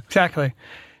 exactly.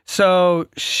 So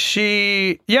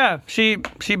she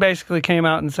basically came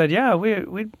out and said, yeah,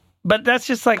 we. But that's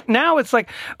just like, now it's like,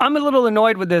 I'm a little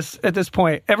annoyed with this at this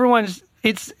point.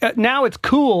 Now it's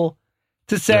cool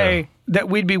to say that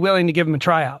we'd be willing to give him a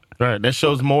tryout. Right. That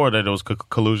shows more that it was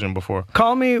collusion before.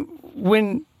 Call me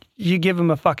when you give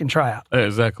him a fucking tryout. Yeah,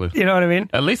 exactly. You know what I mean?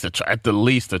 At the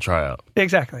least a tryout.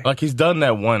 Exactly. Like, he's done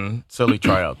that one silly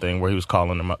tryout thing where he was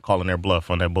calling their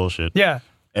bluff on that bullshit. Yeah.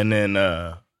 And then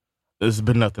there's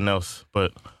been nothing else.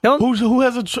 But who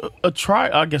has a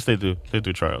try? I guess they do. They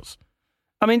do tryouts.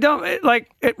 I mean,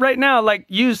 right now, like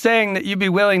you saying that you'd be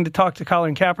willing to talk to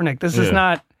Colin Kaepernick.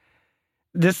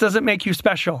 This doesn't make you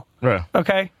special. Right.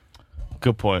 Okay?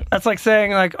 Good point. That's like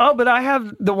saying, like, oh, but I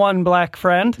have the one black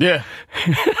friend. Yeah.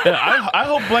 I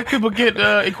hope black people get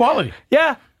equality.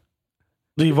 Yeah.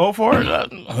 Do you vote for it?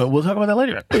 We'll talk about that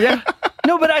later. Yeah.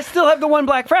 No, but I still have the one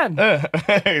black friend.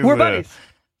 We're buddies.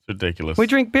 It's ridiculous. We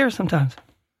drink beer sometimes.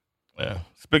 Yeah.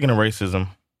 Speaking of racism,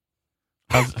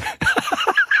 how's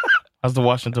the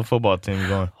Washington football team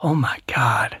going? Oh, my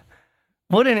God.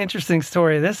 What an interesting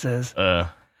story this is. And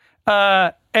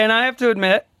I have to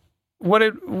admit,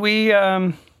 we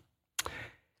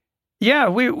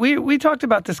talked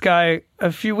about this guy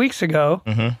a few weeks ago.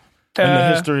 Mm-hmm. And the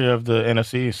history of the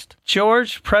NFC East.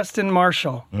 George Preston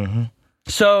Marshall. Mm-hmm.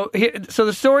 So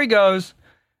the story goes,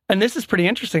 and this is pretty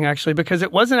interesting, actually, because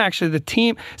it wasn't actually the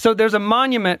team. So there's a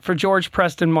monument for George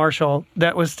Preston Marshall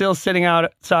that was still sitting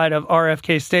outside of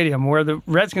RFK Stadium, where the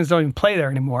Redskins don't even play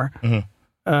there anymore.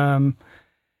 Mm-hmm.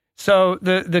 So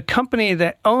the company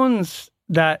that owns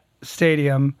that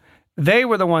stadium, they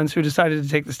were the ones who decided to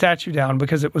take the statue down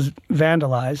because it was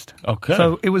vandalized. Okay.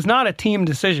 So it was not a team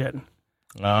decision,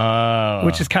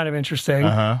 which is kind of interesting.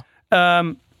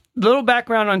 Uh-huh. Little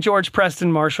background on George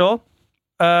Preston Marshall.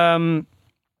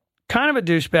 Kind of a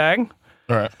douchebag.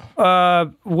 Right.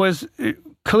 Was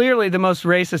clearly the most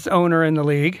racist owner in the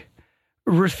league.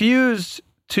 Refused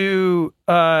to,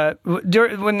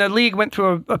 when the league went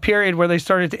through a period where they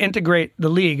started to integrate the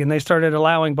league and they started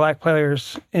allowing black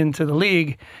players into the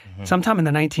league, sometime in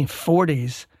the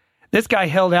 1940s. This guy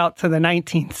held out to the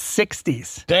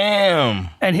 1960s. Damn.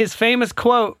 And his famous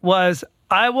quote was,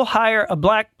 I will hire a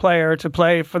black player to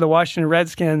play for the Washington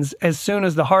Redskins as soon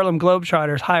as the Harlem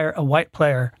Globetrotters hire a white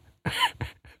player.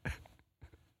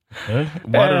 Why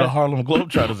do the Harlem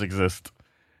Globetrotters exist?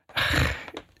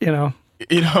 You know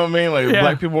what I mean? Like,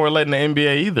 black people weren't letting the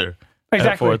NBA either.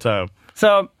 Exactly. For a time.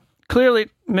 So, clearly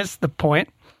missed the point.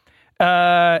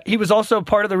 He was also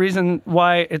part of the reason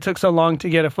why it took so long to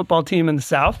get a football team in the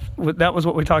South. That was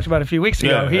what we talked about a few weeks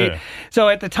ago. So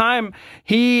at the time,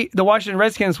 the Washington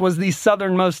Redskins was the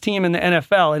southernmost team in the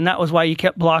NFL, and that was why he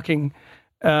kept blocking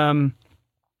the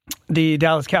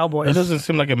Dallas Cowboys. It doesn't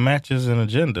seem like it matches an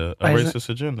agenda, a racist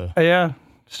agenda. Yeah,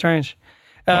 strange.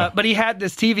 But he had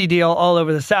this TV deal all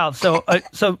over the South. So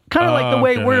kind of like the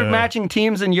way we're matching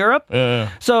teams in Europe.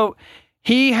 Yeah. So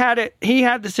he had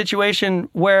the situation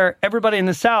where everybody in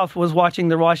the South was watching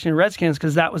the Washington Redskins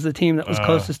because that was the team that was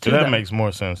closest to them. That makes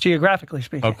more sense. Geographically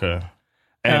speaking. Okay.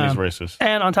 And he's racist.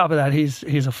 And on top of that,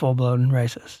 he's a full-blown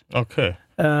racist. Okay.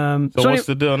 So what's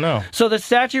the deal now? So the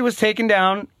statue was taken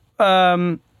down,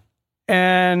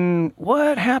 and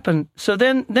what happened? So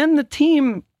then the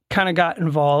team kind of got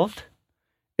involved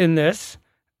in this,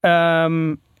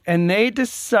 and they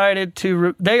decided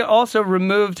to. They also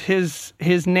removed his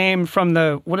name from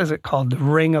the, what is it called? The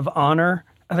Ring of Honor,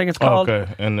 I think it's called.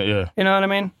 Okay, and you know what I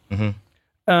mean?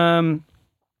 Mm-hmm.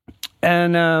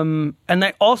 And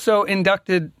they also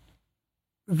inducted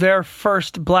their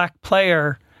first black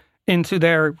player into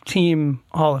their team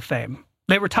Hall of Fame.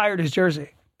 They retired his jersey.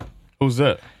 Who's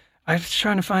that? I was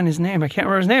trying to find his name. I can't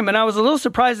remember his name. And I was a little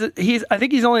surprised that I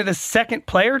think he's only the second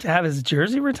player to have his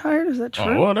jersey retired. Is that true?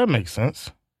 Oh, well, that makes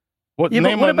sense.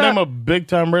 Name a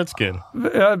big-time Redskin.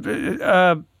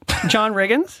 John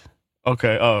Riggins.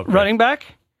 Okay. Oh, okay. Running back.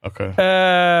 Okay.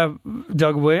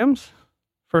 Doug Williams,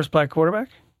 first black quarterback.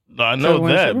 I know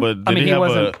that, but did he have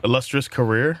an illustrious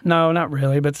career? No, not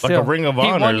really, but still. Like a Ring of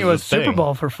Honor. He won you a Super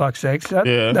Bowl, for fuck's sakes.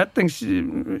 That thing's,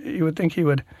 you would think he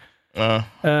would. I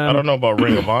don't know about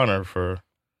Ring of Honor for.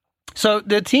 So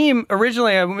the team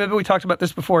originally, maybe we talked about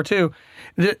this before too.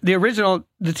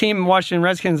 The team Washington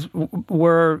Redskins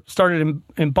were started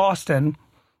in Boston,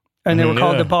 and they were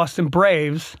called the Boston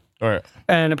Braves. Right.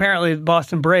 And apparently, the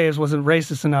Boston Braves wasn't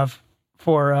racist enough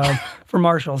for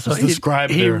Marshall, so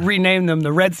he renamed them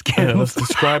the Redskins. Yeah, let's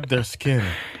describe their skin.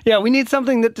 Yeah, we need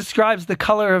something that describes the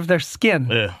color of their skin.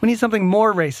 Yeah. We need something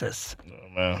more racist.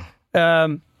 Oh,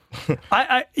 man.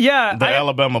 The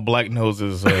Alabama black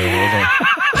noses wasn't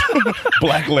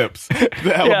black lips.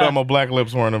 The Alabama black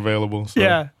lips weren't available. So.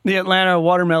 Yeah, the Atlanta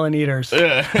watermelon eaters.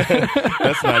 Yeah,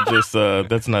 that's not just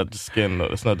skin.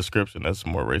 That's not description. That's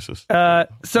more racist.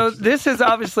 So this has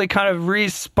obviously kind of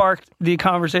re-sparked the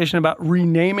conversation about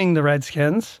renaming the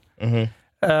Redskins.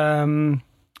 Mm-hmm.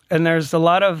 And there's a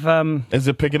lot of. Is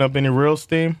it picking up any real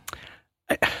steam?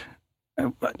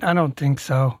 I don't think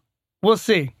so. We'll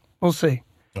see.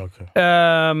 Okay.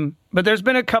 But there's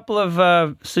been a couple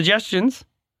of suggestions.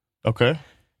 Okay.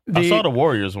 I saw the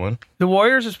Warriors one. The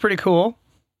Warriors is pretty cool,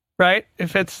 right?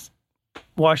 If it's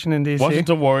Washington, D.C.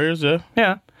 Washington Warriors, yeah.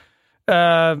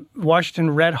 Yeah.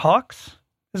 Washington Red Hawks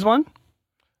is one.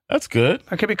 That's good.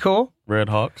 That could be cool. Red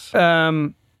Hawks.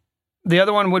 The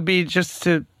other one would be just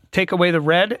to take away the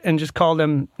red and just call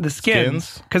them the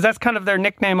Skins. Because that's kind of their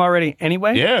nickname already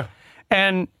anyway. Yeah.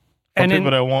 And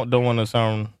people that don't want to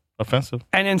sound offensive.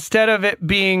 And instead of it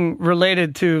being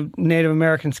related to Native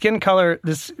American skin color,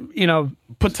 this,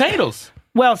 potatoes.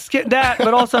 Well,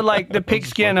 but also like the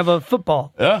pigskin of a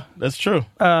football. Yeah, that's true.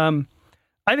 I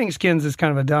think Skins is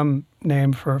kind of a dumb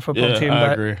name for a football team.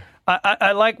 I agree.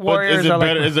 I like Warriors. But is it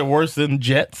better? Is it worse than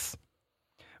Jets?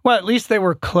 Well, at least they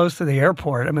were close to the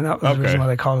airport. I mean, that was the reason why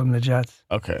they called them the Jets.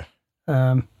 Okay.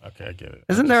 Okay, I get it.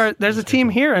 Isn't there? There's a team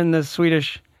here in the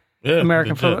Swedish.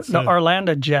 American football, the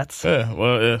Arlanda Jets. Yeah,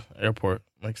 well, airport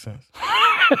makes sense.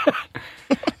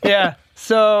 Yeah,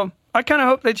 so I kind of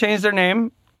hope they change their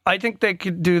name. I think they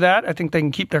could do that. I think they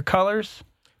can keep their colors.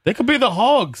 They could be the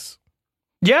Hogs.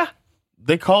 Yeah.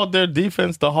 They called their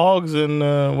defense the Hogs in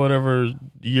whatever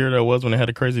year that was when they had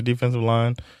a crazy defensive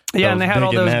line. Yeah, and they had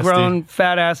all those grown,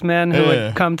 fat-ass men who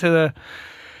would come to the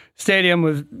stadium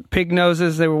with pig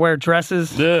noses. They would wear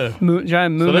dresses. Yeah.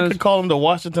 Giant moon. So they could call them the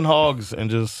Washington Hogs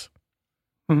and just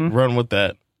run with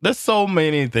that. There's so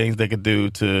many things they could do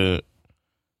to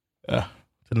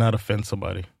not offend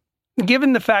somebody.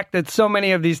 Given the fact that so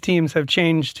many of these teams have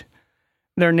changed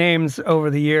their names over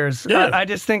the years, I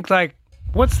just think, like,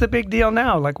 what's the big deal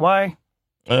now? Like, why?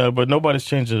 But nobody's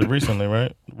changed it recently,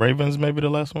 right? Ravens maybe the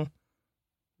last one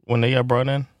when they got brought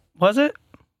in. Was it?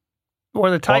 Or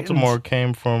the Titans? Baltimore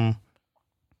came from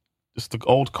just the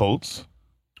old Colts.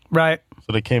 Right.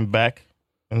 So they came back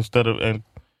and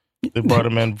they brought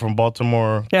them in from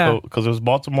Baltimore. Yeah. Because it was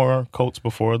Baltimore Colts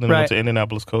before, then they went to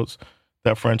Indianapolis Colts.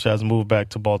 That franchise moved back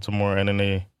to Baltimore, and then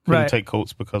they couldn't take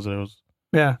Colts because it was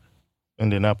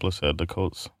Indianapolis had the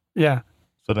Colts. Yeah.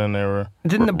 So then they were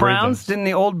Didn't the Browns, didn't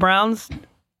the old Browns,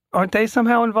 aren't they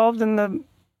somehow involved in the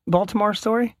Baltimore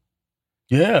story?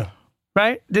 Yeah.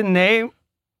 Right? Didn't they?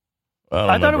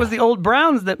 I thought it was the old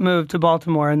Browns that moved to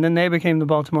Baltimore, and then they became the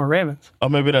Baltimore Ravens. Oh,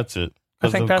 maybe that's it.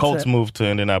 Because the Colts moved to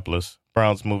Indianapolis.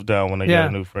 Browns moved down when they got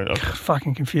a new franchise. Okay.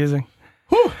 Fucking confusing.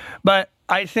 Whew. But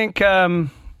I think that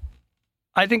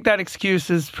excuse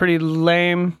is pretty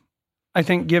lame. I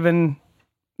think given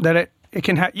that it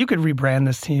can you could rebrand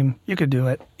this team. You could do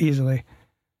it easily.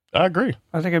 I agree.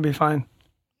 I think it'd be fine.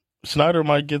 Snyder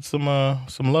might get some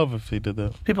love if he did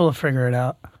that. People will figure it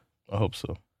out. I hope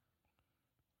so.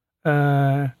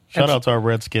 Shout out to our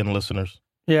Redskin listeners.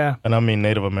 Yeah. And I mean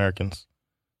Native Americans.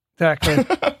 Exactly.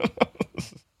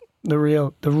 The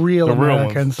real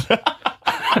Americans.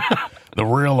 The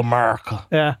real America.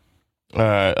 Yeah. All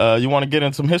right. You want to get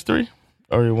in some history?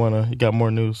 Or you got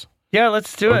more news? Yeah,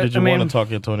 let's do it. Or did you want to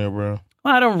talk Antonio Brown?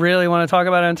 Well, I don't really want to talk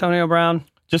about Antonio Brown.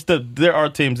 Just that there are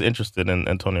teams interested in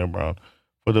Antonio Brown.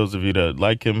 For those of you that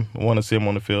like him, want to see him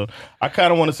on the field. I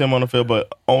kind of want to see him on the field,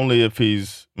 but only if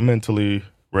he's mentally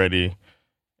ready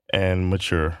and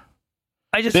mature.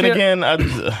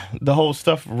 The whole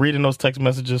stuff, reading those text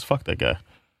messages, fuck that guy.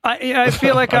 I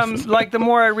feel like the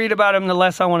more I read about him, the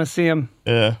less I want to see him.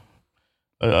 Yeah.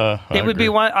 It would be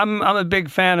one. I'm a big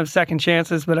fan of second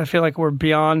chances, but I feel like we're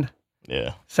beyond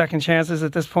second chances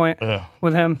at this point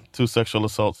with him. 2 sexual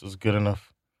assaults is good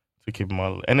enough to keep him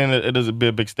out. And then it is a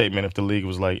big statement if the league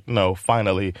was like, no,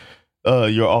 finally,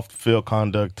 your off the field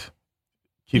conduct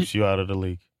keeps you out of the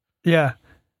league. Yeah.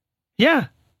 Yeah.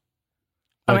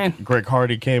 Greg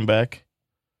Hardy came back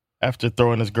after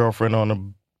throwing his girlfriend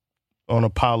on a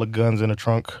pile of guns in a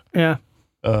trunk. Yeah.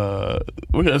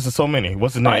 There's so many.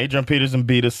 What's his name? Adrian Peterson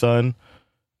beat his son.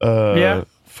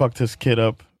 Fucked his kid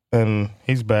up, and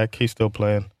he's back. He's still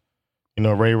playing.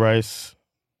 Ray Rice.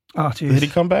 Oh, jeez. Did he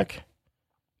come back?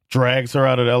 Drags her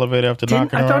out of the elevator after knocking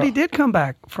her out. I thought he did come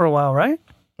back for a while, right?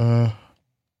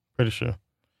 Pretty sure.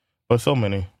 But so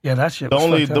many. Yeah, that shit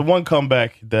was the one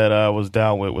comeback that I was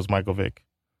down with was Michael Vick.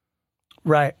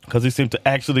 Right. Because he seemed to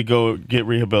actually go get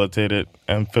rehabilitated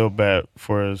and feel bad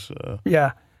for his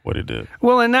what he did.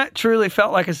 Well, and that truly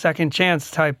felt like a second chance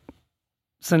type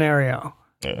scenario.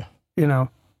 Yeah. You know,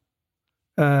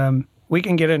 we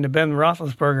can get into Ben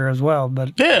Roethlisberger as well,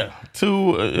 but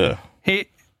he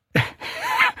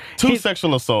 2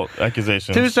 sexual assault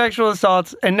accusations. 2 sexual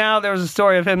assaults, and now there was a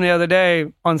story of him the other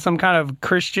day on some kind of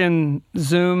Christian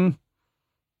Zoom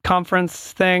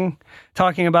conference thing,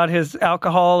 talking about his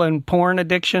alcohol and porn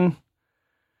addiction,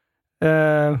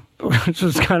 which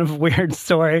was kind of a weird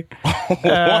story.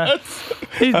 What?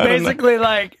 He's basically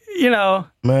like, you know,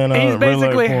 he's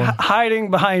basically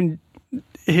hiding behind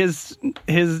his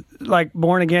like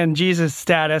born again Jesus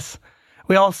status.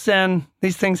 We all sin.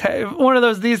 These things, one of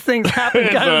those these things happen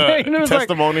kind of thing. And it was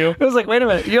testimonial. Like, it was like, wait a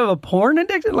minute, you have a porn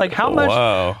addiction? Like how much?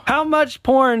 Wow. How much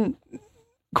porn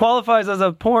qualifies as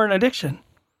a porn addiction?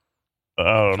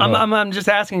 I don't know. I'm just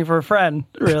asking for a friend,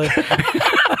 really.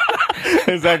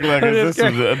 Exactly. Like,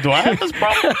 do I have this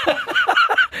problem?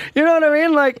 You know what I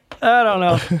mean? Like, I don't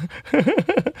know.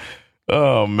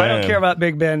 Oh man, I don't care about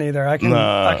Big Ben either. I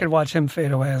can watch him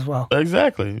fade away as well.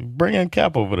 Exactly. Bring in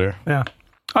Cap over there. Yeah.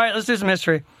 All right, let's do some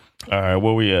history. All right,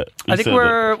 where we at? I think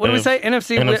we're, what do we say?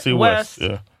 NFC West.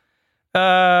 Yeah.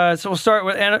 So we'll start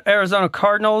with Arizona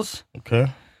Cardinals.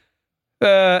 Okay.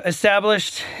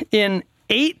 Established in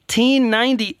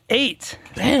 1898.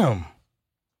 Damn.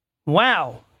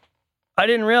 Wow. I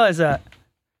didn't realize that.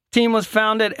 Team was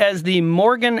founded as the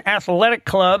Morgan Athletic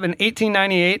Club in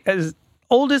 1898 as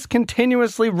oldest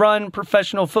continuously run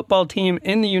professional football team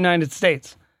in the United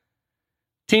States.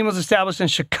 Team was established in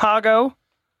Chicago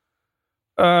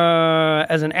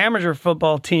as an amateur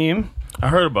football team. I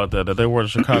heard about that they were the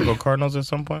Chicago Cardinals at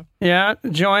some point. Yeah,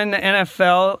 joined the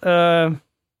NFL,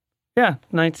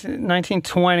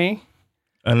 1920.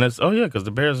 And that's, because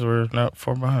the Bears were not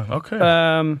far behind.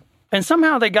 Okay. And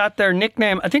somehow they got their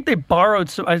nickname. I think they borrowed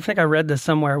some, I think I read this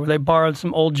somewhere, where they borrowed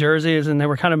some old jerseys and they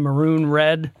were kind of maroon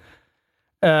red.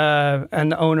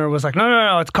 And the owner was like,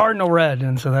 no, it's Cardinal Red.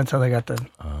 And so that's how they got the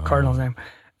Cardinals name.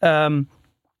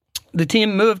 The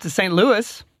team moved to St.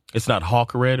 Louis. It's not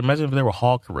Hawk Red. Imagine if they were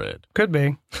Hawk Red. Could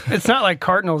be. It's not like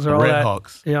Cardinals are all Red that.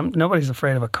 Hawks. Yeah, nobody's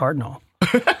afraid of a Cardinal.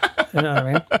 You know what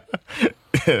I mean?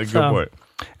 Yeah, good point.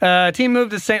 Team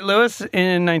moved to St. Louis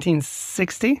in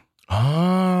 1960.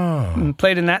 Oh.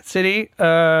 Played in that city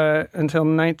until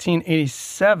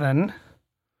 1987.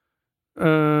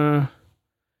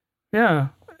 Yeah.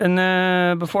 And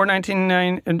then before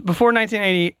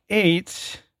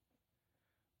 1988,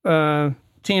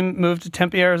 team moved to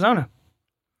Tempe, Arizona.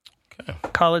 Okay.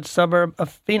 College suburb of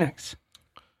Phoenix.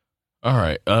 All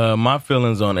right. My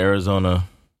feelings on Arizona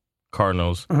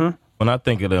Cardinals. Uh-huh. When I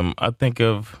think of them,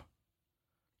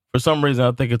 for some reason,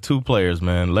 I think of 2 players,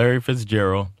 man. Larry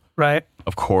Fitzgerald. Right.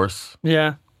 Of course.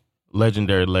 Yeah.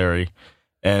 Legendary Larry.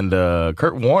 And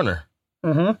Kurt Warner.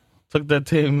 Mm-hmm. Took that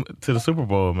team to the Super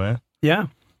Bowl, man. Yeah.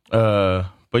 But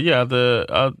yeah,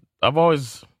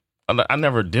 I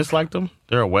never disliked them.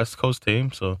 They're a West Coast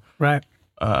team, so right.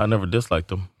 I never disliked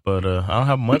them. But I don't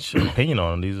have much opinion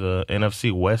on them. These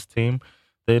NFC West team,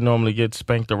 they normally get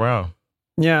spanked around.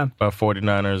 Yeah. By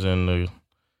 49ers and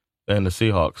the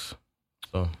Seahawks.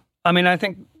 So I mean, I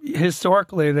think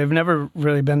historically they've never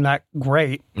really been that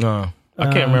great. No. I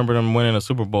can't remember them winning a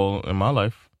Super Bowl in my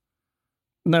life.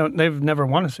 No, they've never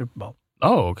won a Super Bowl.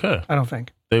 Oh, okay. I don't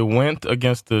think. They went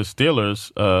against the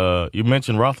Steelers. You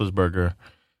mentioned Roethlisberger.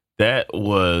 That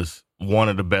was one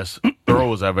of the best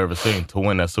throws I've ever seen to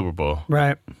win that Super Bowl.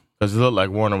 Right. Because it looked like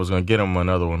Warner was going to get him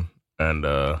another one. And,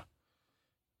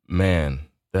 man,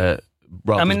 that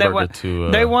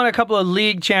Roethlisberger they won a couple of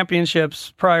league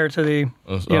championships prior to the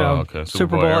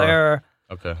Super Bowl era.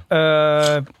 Okay.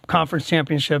 Conference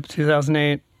championship,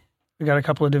 2008. We got a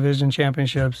couple of division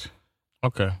championships.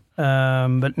 Okay.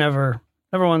 But never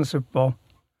won the Super Bowl.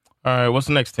 All right, what's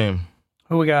the next team?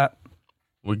 Who we got?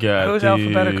 We got who's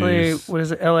alphabetically, what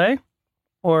is it, LA?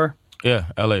 Or? Yeah,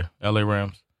 LA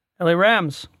Rams. LA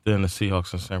Rams. Then the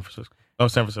Seahawks in San Francisco. Oh,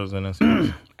 San Francisco's in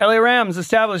Seahawks. LA Rams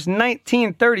established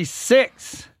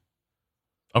 1936.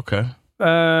 Okay.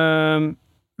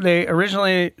 They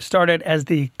originally started as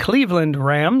the Cleveland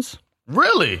Rams.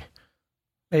 Really?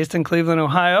 Based in Cleveland,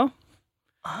 Ohio.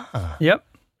 Ah. Yep.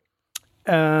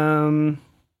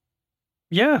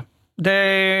 Yeah.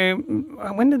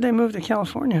 When did they move to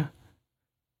California?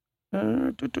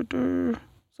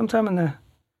 Sometime in the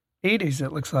 80s,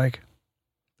 it looks like.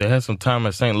 They had some time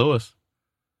at St. Louis.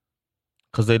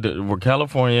 Because they were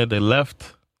California. They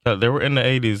left. They were in the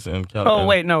 80s in California. Oh,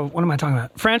 wait, no. What am I talking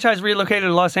about? Franchise relocated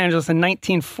to Los Angeles in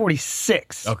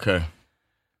 1946. Okay.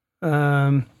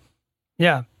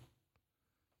 Yeah.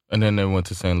 And then they went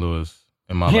to St. Louis.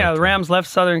 The Rams left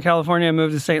Southern California and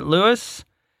moved to St. Louis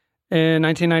in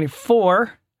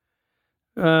 1994.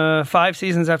 5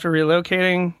 seasons after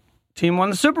relocating, team won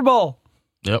the Super Bowl.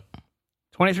 Yep.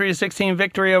 23-16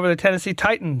 victory over the Tennessee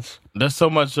Titans. There's so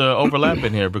much overlap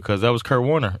in here because that was Kurt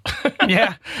Warner.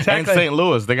 Yeah, exactly. And St.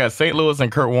 Louis. They got St. Louis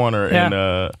and Kurt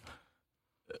Warner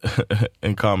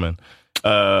in common.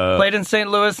 Played in St.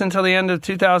 Louis until the end of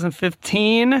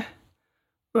 2015.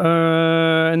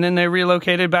 And then they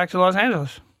relocated back to Los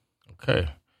Angeles. Okay.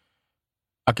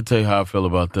 I can tell you how I feel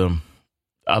about them.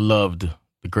 I loved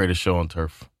The Greatest Show on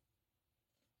Turf.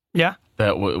 Yeah.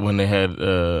 That when they had...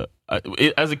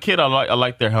 as a kid, I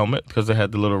liked their helmet because they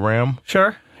had the little ram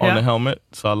on the helmet.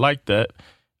 So I liked that.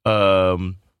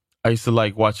 I used to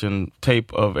like watching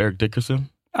tape of Eric Dickerson.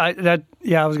 I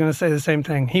was going to say the same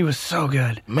thing. He was so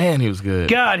good. Man, he was good.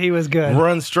 God, he was good.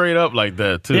 Run straight up like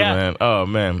that, too, man. Oh,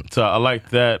 man. So I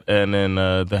liked that. And then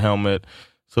the helmet.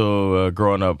 So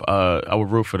growing up, I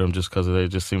would root for them just because they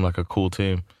just seemed like a cool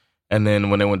team. And then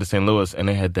when they went to St. Louis and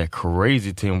they had that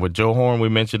crazy team with Joe Horn, we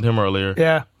mentioned him earlier.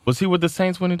 Yeah. Was he with the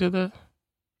Saints when he did that?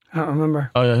 I don't remember.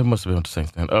 Oh, yeah, he must have been with the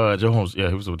Saints then. Joe Horn, he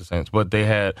was with the Saints. But they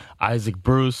had Isaac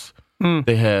Bruce.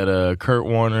 They had Kurt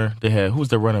Warner. They had, who's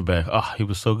their running back? Oh, he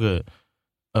was so good.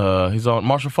 He's on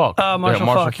Marshall Faulk. Marshall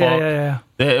Faulk. Yeah.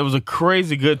 It was a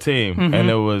crazy good team, and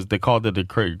they called it the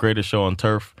Greatest Show on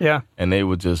Turf. Yeah, and they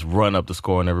would just run up the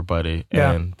score on everybody.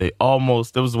 Yeah. And it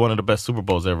was one of the best Super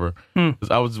Bowls ever.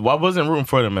 I wasn't rooting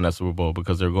for them in that Super Bowl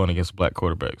because they were going against black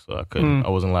quarterbacks, so I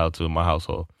wasn't allowed to in my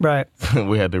household. Right.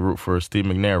 We had to root for Steve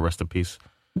McNair, rest in peace.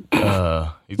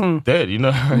 He's dead, you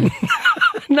know.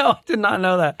 No, I did not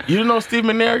know that. You didn't know Steve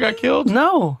McNair got killed?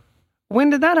 No. When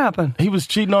did that happen? He was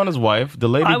cheating on his wife. The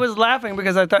lady. I was laughing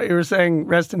because I thought you were saying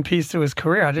rest in peace to his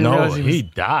career. I didn't realize he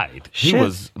died. Shit. He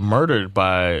was murdered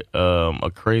by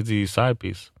a crazy side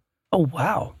piece. Oh,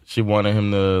 wow. She wanted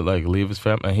him to leave his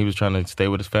family, and he was trying to stay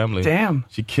with his family. Damn.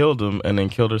 She killed him and then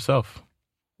killed herself.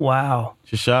 Wow.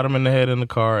 She shot him in the head in the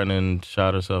car and then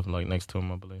shot herself next to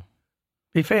him, I believe.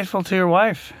 Be faithful to your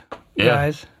wife,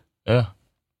 guys. Yeah.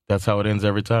 That's how it ends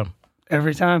every time.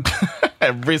 Every time.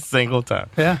 Every single time.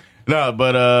 Yeah. No,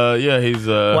 but he's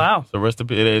wow. So rest of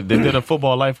they did a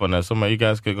football life on that. So you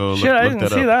guys could go look that up. I didn't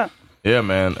see that. Yeah,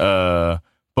 man. That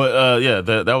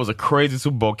was a crazy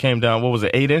Super Bowl. Came down. What was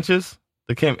it? 8 inches.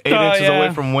 They came 8 inches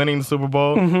away from winning the Super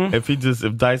Bowl.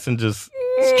 If Dyson just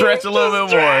stretched a little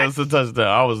bit more, it's a touchdown.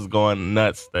 I was going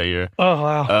nuts that year. Oh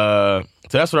wow.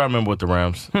 So that's what I remember with the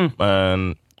Rams.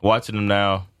 And watching them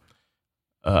now,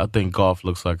 I think Goff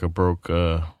looks like a broke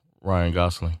Ryan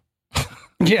Gosling.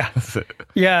 Yeah.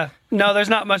 Yeah. No, there's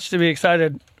not much to be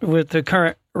excited with the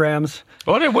current Rams.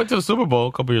 Well, they went to the Super Bowl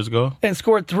a couple years ago. And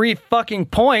scored 3 fucking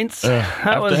points.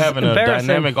 After having a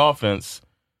dynamic offense,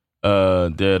 they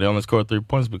only scored 3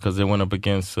 points because they went up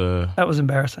against... that was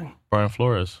embarrassing. Brian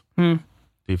Flores.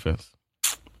 Defense.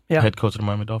 Yeah. Head coach of the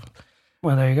Miami Dolphins.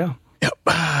 Well, there you go. Yep.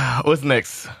 What's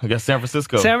next? We got San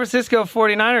Francisco. San Francisco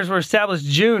 49ers were established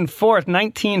June 4th,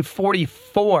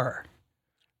 1944.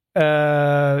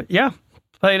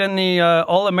 Played in the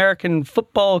All-American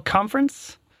Football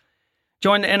Conference.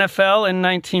 Joined the NFL in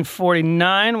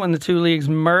 1949 when the two leagues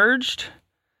merged.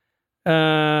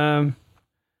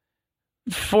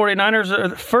 49ers are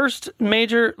the first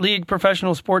major league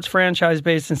professional sports franchise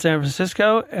based in San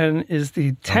Francisco and is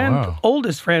the 10th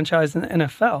oldest franchise in the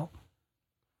NFL.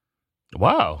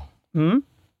 Wow.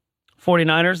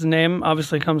 49ers, the name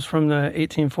obviously comes from the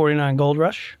 1849 Gold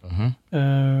Rush.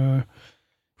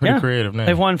 Pretty creative name.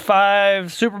 They've won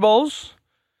 5 Super Bowls.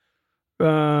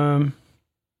 And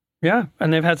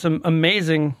they've had some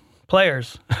amazing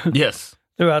players. Yes.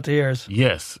 Throughout the years.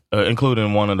 Yes,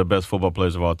 including one of the best football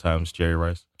players of all time, Jerry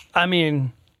Rice. I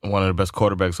mean... One of the best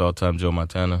quarterbacks of all time, Joe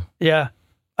Montana. Yeah.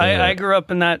 I grew up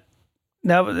in that...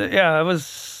 I don't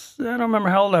remember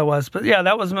how old I was, but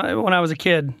that was when I was a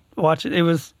kid. Watching it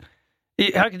was...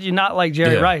 How could you not like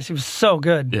Jerry Rice? He was so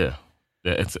good. Yeah.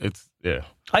 Yeah, it's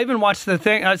I even watched the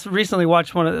thing. I recently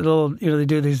watched one of the little, they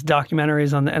do these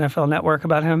documentaries on the NFL Network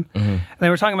about him. And they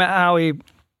were talking about how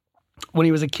when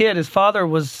he was a kid, his father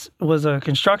was a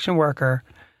construction worker.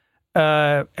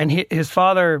 And his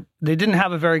father, they didn't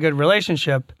have a very good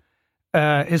relationship.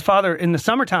 His father, in the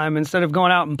summertime, instead of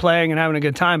going out and playing and having a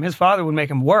good time, his father would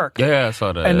make him work. Yeah, I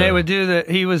saw that. And they would do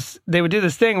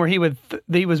this thing where he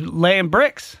was laying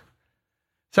bricks.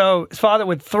 So his father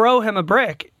would throw him a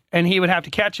brick, and he would have to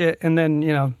catch it and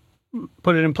then,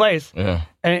 put it in place. Yeah.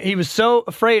 And he was so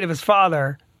afraid of his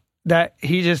father that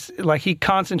he just, he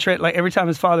concentrated, every time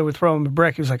his father would throw him a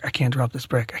brick, he was like, I can't drop this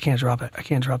brick. I can't drop it. I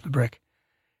can't drop the brick.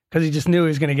 Because he just knew he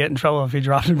was going to get in trouble if he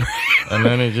dropped the brick. And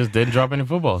then he just didn't drop any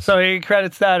footballs. So he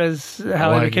credits that as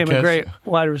how he became a great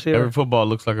wide receiver. Every football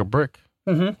looks like a brick.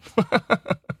 Mm-hmm.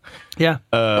 Yeah.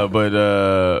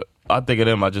 But I think of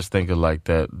them, I just think of like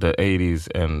the 80s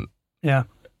and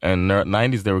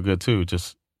 90s, they were good too.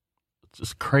 Just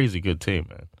crazy good team,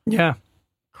 man. Yeah.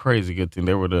 Crazy good team.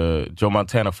 They were the Joe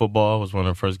Montana football was one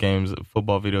of the first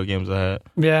football video games I had.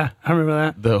 Yeah, I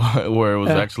remember that. Where it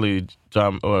was actually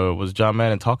was John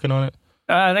Madden talking on it?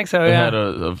 I think so, They had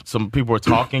some people were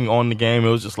talking on the game. It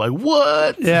was just like,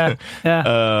 what? Yeah,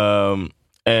 yeah.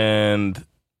 And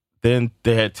then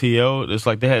they had T.O. It's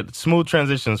like they had smooth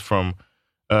transitions from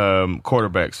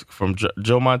quarterbacks, from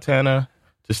Joe Montana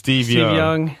to Steve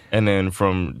Young, and then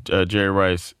from Jerry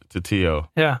Rice to T.O.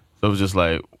 Yeah. So it was just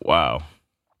like, wow.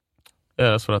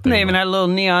 Yeah, that's what I think. They even had a little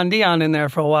Neon Dion in there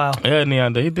for a while. Yeah,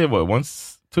 Neon. He did what,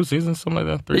 2 seasons, something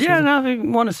like that? 3 seasons? No, he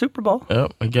won a Super Bowl.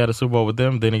 Yep, he got a Super Bowl with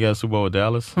them. Then he got a Super Bowl with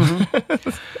Dallas. Mm-hmm.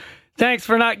 Thanks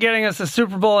for not getting us a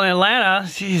Super Bowl in Atlanta.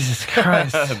 Jesus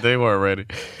Christ. They weren't ready.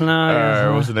 No, all right,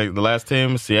 what's the next? The last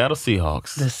team, Seattle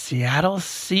Seahawks. The Seattle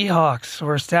Seahawks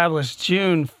were established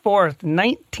June 4th,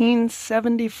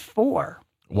 1974.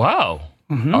 Wow.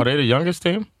 Mm-hmm. Are they the youngest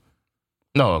team?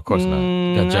 No, of course not.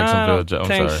 You got Jacksonville. I'm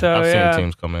sorry. So, I've seen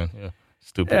teams come in. Yeah,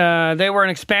 stupid. They were an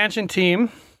expansion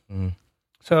team,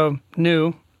 so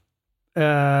new.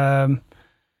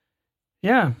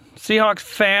 Seahawks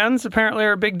fans apparently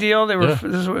are a big deal. They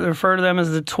refer to them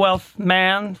as the 12th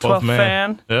man, 12th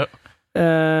fan. Yep.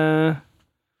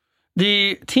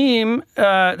 The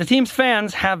team's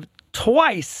fans have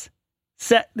twice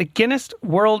set the Guinness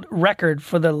World Record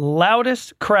for the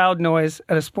loudest crowd noise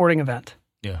at a sporting event.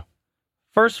 Yeah.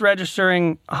 First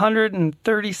registering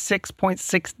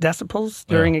 136.6 decibels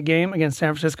during a game against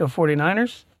San Francisco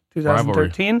 49ers,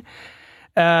 2013.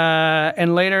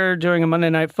 And later during a Monday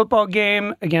Night Football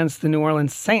game against the New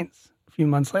Orleans Saints a few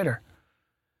months later,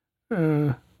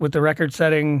 with the record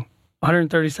setting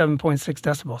 137.6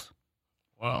 decibels.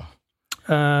 Wow.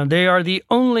 They are the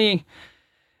only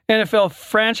NFL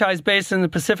franchise based in the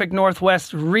Pacific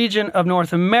Northwest region of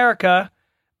North America.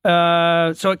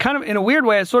 So it kind of, in a weird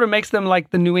way, it sort of makes them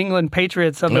like the New England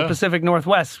Patriots of the Pacific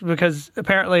Northwest, because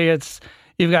apparently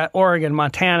you've got Oregon,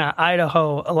 Montana,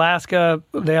 Idaho, Alaska.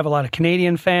 They have a lot of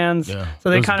Canadian fans. Yeah. So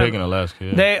they big in Alaska.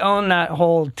 Yeah. They own that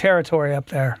whole territory up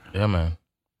there. Yeah, man.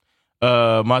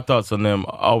 My thoughts on them,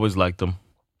 I always liked them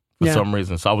for some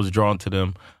reason. So I was drawn to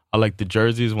them. I like the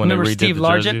jerseys when Remember they redid Steve the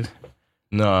Largent? jerseys.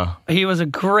 No. He was a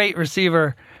great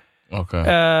receiver. Okay.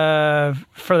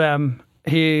 For them.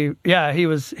 He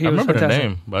was I remember fantastic. the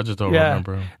name, but I just don't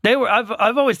remember him. They were.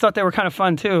 I've always thought they were kind of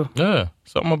fun too. Yeah,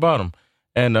 something about them.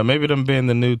 And maybe them being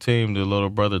the new team, the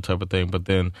little brother type of thing. But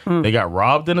then they got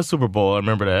robbed in the Super Bowl. I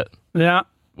remember that. Yeah.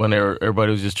 When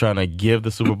everybody was just trying to give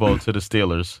the Super Bowl to the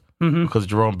Steelers because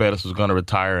Jerome Bettis was going to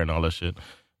retire and all that shit.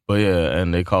 But yeah,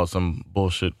 and they called some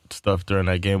bullshit stuff during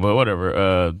that game. But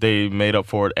whatever, they made up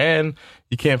for it. And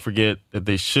you can't forget that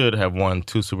they should have won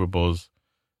 2 Super Bowls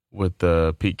with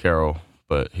Pete Carroll.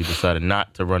 But he decided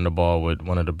not to run the ball with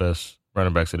one of the best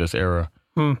running backs of this era.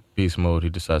 Beast mode. He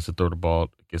decides to throw the ball,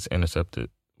 gets intercepted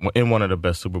in one of the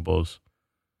best Super Bowls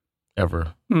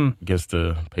ever against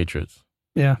the Patriots.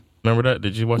 Yeah. Remember that?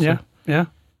 Did you watch that? Yeah.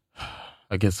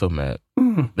 I get so mad.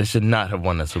 They should not have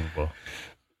won that Super Bowl.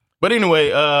 But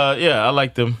anyway, I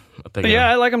like them.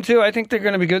 I like them too. I think they're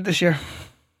going to be good this year.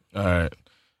 All right.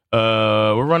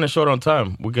 We're running short on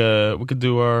time. We could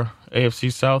do our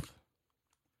AFC South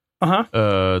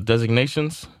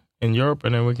designations in Europe,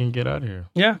 and then we can get out of here.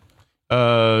 Yeah.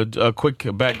 A quick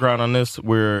background on this: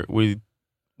 we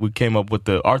came up with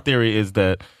our theory is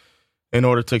that in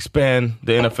order to expand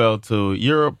the NFL to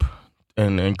Europe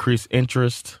and increase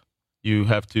interest, you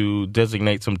have to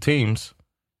designate some teams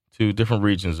to different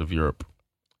regions of Europe.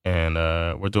 And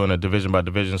we're doing a division by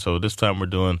division. So this time we're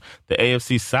doing the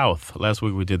AFC South. Last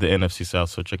week we did the NFC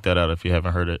South, so check that out if you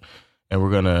haven't heard it. And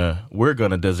we're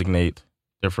gonna designate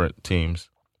different teams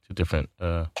to different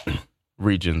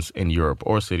regions in Europe,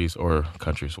 or cities, or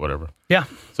countries, whatever. Yeah.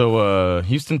 So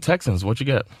Houston Texans, what you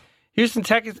got? Houston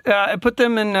Texans. I put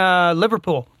them in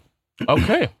Liverpool.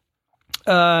 Okay.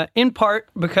 In part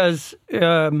because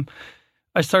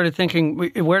I started thinking,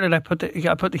 where did I put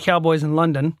I put the Cowboys in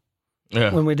London.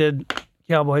 Yeah. When we did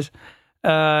Cowboys.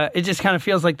 It just kind of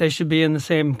feels like they should be in the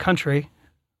same country,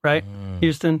 right?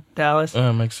 Houston, Dallas.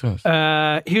 Makes sense.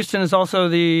 Houston is also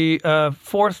the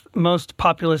 4th most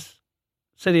populous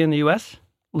city in the U.S.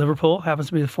 Liverpool happens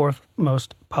to be the 4th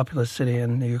most populous city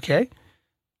in the U.K.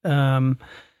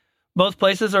 Both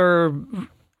places are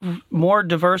more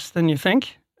diverse than you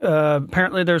think.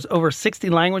 Apparently, there's over 60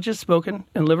 languages spoken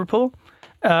in Liverpool.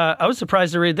 I was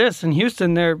surprised to read this. In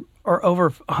Houston, there are over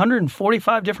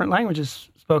 145 different languages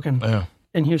spoken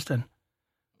in Houston.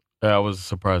 Yeah, I was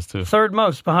surprised too. Third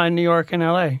most behind New York and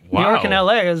LA. Wow. New York and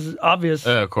LA is obvious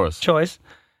of course. choice.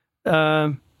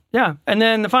 Yeah. And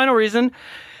then the final reason,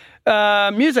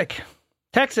 music.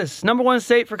 Texas, number one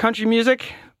state for country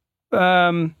music.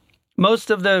 Most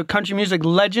of the country music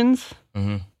legends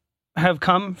have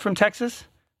come from Texas.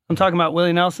 I'm talking about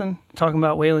Willie Nelson, I'm talking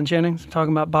about Waylon Jennings, I'm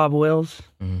talking about Bob Wills,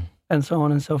 and so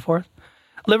on and so forth.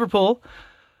 Liverpool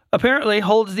apparently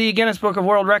holds the Guinness Book of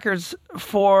World Records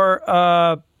for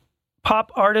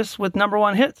pop artists with number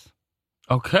one hits.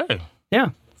 Okay.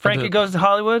 Yeah. Frankie Goes to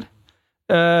Hollywood,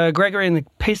 Gregory and the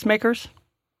Pacemakers.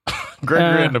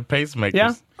 Gregory and the Pacemakers.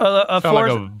 Yeah. Sound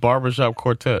like a barbershop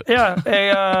quartet. Yeah.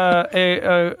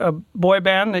 A boy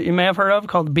band that you may have heard of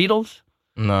called the Beatles.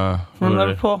 Nah. From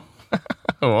Liverpool.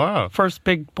 Wow. First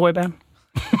big boy band.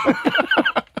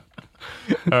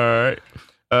 All right.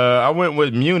 I went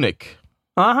with Munich.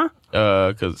 Uh-huh.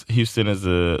 Because Houston is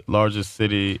the largest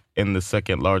city in the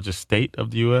second largest state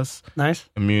of the U.S. Nice.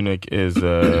 And Munich is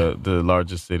the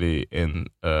largest city in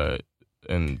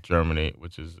Germany,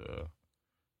 which is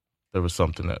there was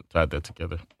something that tied that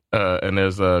together. And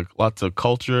there's lots of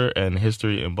culture and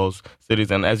history in both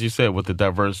cities. And as you said, with the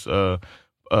diverse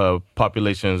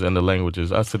populations and the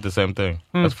languages, I said the same thing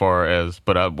as far as,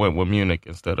 but I went with Munich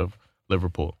instead of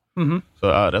Liverpool. Mm-hmm.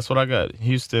 So that's what I got.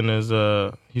 Houston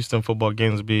football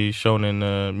games be shown in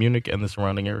Munich and the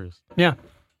surrounding areas. Yeah.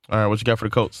 All right, what you got for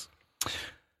the Colts?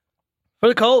 For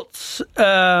the Colts,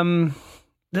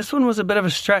 this one was a bit of a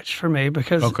stretch for me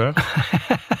because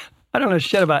I don't know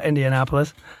shit about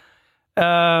Indianapolis.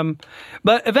 But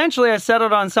eventually I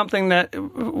settled on something that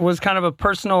was kind of a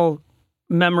personal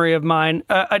memory of mine.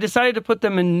 I decided to put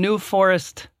them in New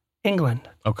Forest, England.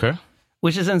 Okay.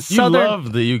 Which is in southern... You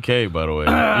love the UK, by the way.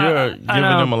 You're giving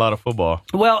them a lot of football.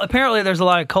 Well, apparently there's a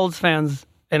lot of Colts fans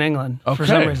in England for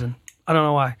some reason. I don't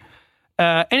know why.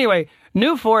 Anyway,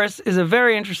 New Forest is a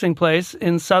very interesting place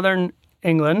in southern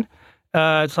England.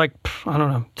 It's like,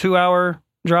 2-hour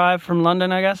drive from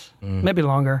London, I guess. Maybe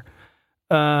longer.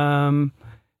 So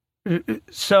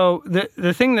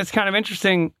the thing that's kind of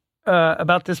interesting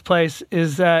about this place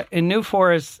is that in New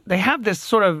Forest, they have this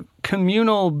sort of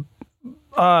communal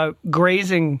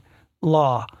grazing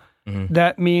law.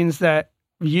 That means that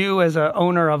you as a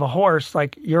owner of a horse,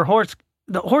 like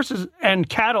the horses and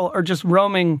cattle are just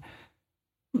roaming.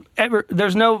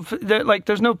 There's no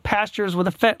pastures with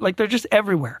a fence. Like they're just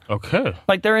everywhere. Okay.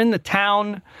 Like they're in the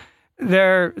town.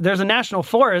 There's a national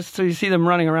forest, so you see them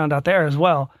running around out there as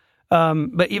well.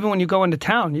 But even when you go into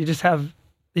town, you just have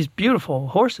these beautiful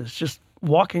horses just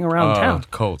walking around town.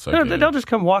 Colts. They'll just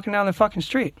come walking down the fucking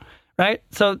street, right?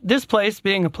 So this place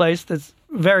being a place that's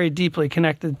very deeply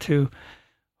connected to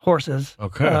horses,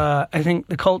 I think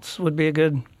the Colts would be a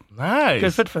good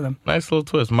fit for them. Nice little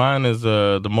twist. Mine is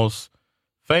the most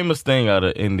famous thing out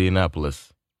of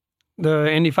Indianapolis.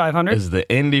 The Indy 500? Is the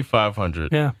Indy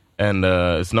 500. Yeah. And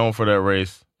it's known for that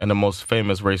race. And the most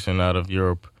famous racing out of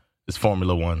Europe is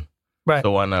Formula One. Right.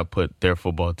 So why not put their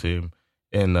football team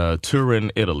in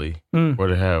Turin, Italy, where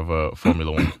they have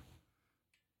Formula One?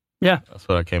 Yeah. That's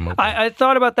what I came up with. I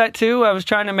thought about that too. I was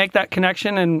trying to make that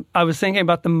connection, and I was thinking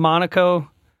about the Monaco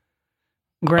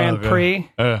Grand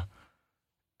Prix. Yeah.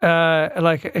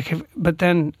 But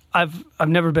then I've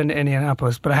never been to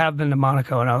Indianapolis, but I have been to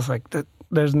Monaco, and I was like,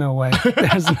 there's no way.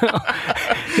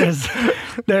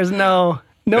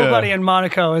 Nobody in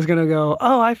Monaco is going to go,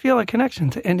 oh, I feel a connection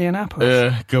to Indianapolis.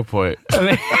 Yeah, good point. I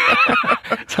mean,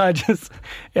 so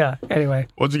anyway.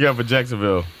 What you got for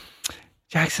Jacksonville?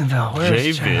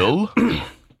 Jacksonville.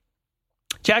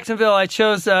 Jacksonville, I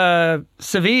chose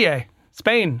Sevilla,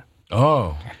 Spain.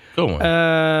 Oh, good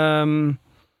one.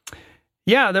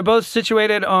 Yeah, they're both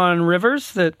situated on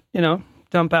rivers that,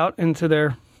 dump out into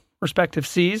their respective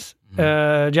seas.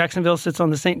 Jacksonville sits on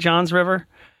the St. Johns River.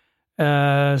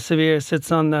 Sevilla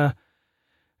sits on a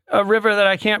river that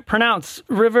I can't pronounce.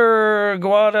 River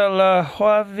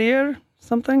Guadalajara,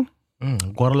 something?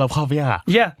 Guadalajara.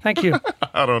 Yeah, thank you.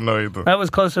 I don't know either. That was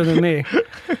closer than me.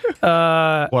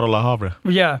 Guadalajara.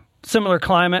 Yeah, similar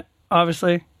climate,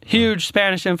 obviously. Huge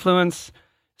Spanish influence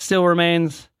still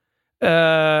remains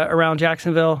around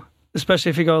Jacksonville,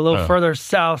 especially if you go a little further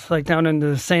south, like down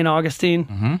into St. Augustine.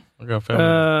 Mm-hmm. I got family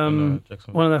in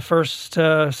Jacksonville. One of the first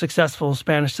successful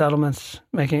Spanish settlements,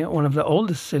 making it one of the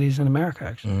oldest cities in America,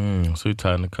 actually. So you're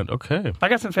tied in the country. Okay. I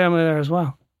got some family there as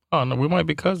well. Oh, no, we might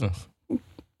be cousins.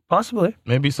 Possibly.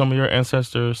 Maybe some of your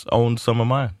ancestors owned some of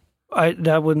mine.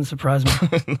 That wouldn't surprise me.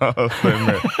 No, same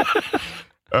there.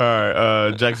 All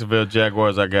right, Jacksonville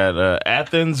Jaguars. I got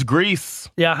Athens, Greece.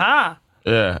 Yeah,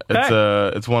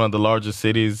 it's one of the largest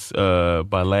cities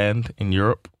by land in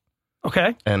Europe.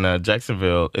 Okay. And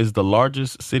Jacksonville is the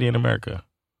largest city in America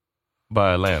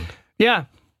by land. Yeah.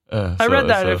 I read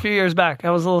that a few years back.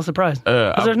 I was a little surprised.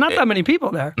 Because there's not that many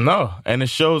people there. No, and it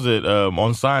shows it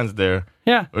on signs there.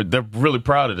 Yeah. They're really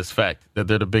proud of this fact that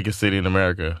they're the biggest city in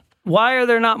America. Why are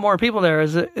there not more people there?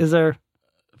 Is there...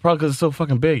 Probably because it's so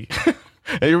fucking big.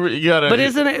 you gotta, but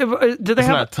isn't it... Do they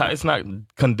have... It's not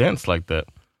condensed like that.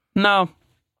 No.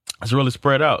 It's really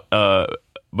spread out.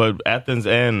 But Athens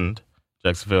and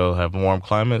Jacksonville have warm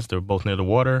climates. They're both near the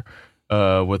water.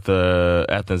 With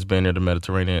Athens being near the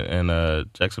Mediterranean and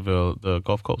Jacksonville, the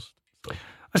Gulf Coast. So.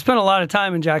 I spent a lot of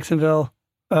time in Jacksonville.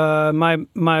 My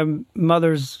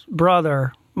mother's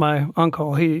brother, my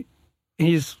uncle,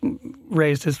 he's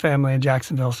raised his family in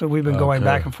Jacksonville, so we've been going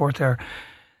back and forth there.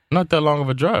 Not that long of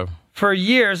a drive. For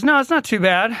years. No, it's not too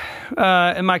bad.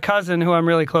 And my cousin, who I'm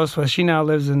really close with, she now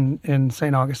lives in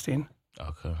St. Augustine.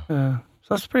 Okay.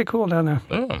 So it's pretty cool down there.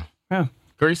 Yeah.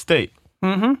 Great state.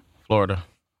 Mm-hmm. Florida.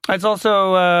 It's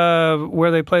also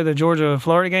where they play the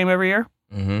Georgia-Florida game every year.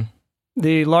 Mm-hmm.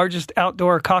 The largest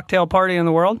outdoor cocktail party in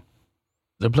the world.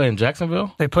 They play in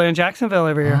Jacksonville? They play in Jacksonville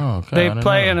every year. Oh, okay. They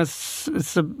play in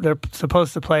they're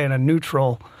supposed to play in a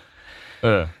neutral.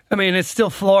 I mean, it's still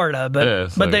Florida,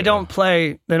 but they don't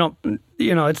play. They don't.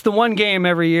 It's the one game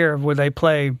every year where they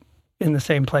play in the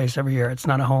same place every year. It's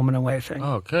not a home and away thing.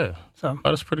 Okay. So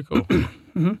that's pretty cool.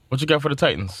 Mm-hmm. What you got for the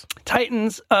Titans?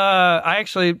 Titans. I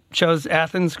actually chose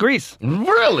Athens, Greece.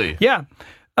 Really? Yeah.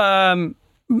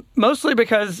 Mostly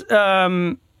because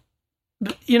the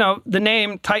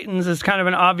name Titans is kind of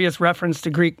an obvious reference to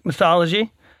Greek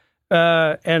mythology,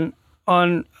 and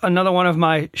on another one of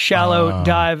my shallow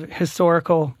dive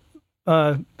historical,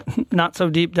 not so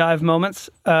deep dive moments,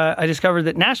 I discovered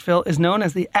that Nashville is known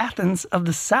as the Athens of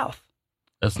the South.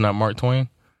 That's not Mark Twain?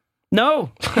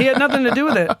 No, he had nothing to do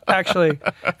with it, actually.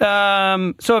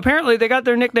 So apparently they got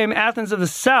their nickname Athens of the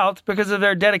South because of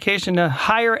their dedication to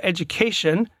higher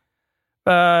education.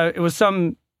 It was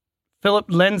some Philip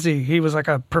Lindsay, he was like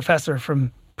a professor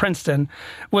from Princeton,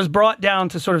 was brought down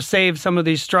to sort of save some of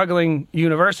these struggling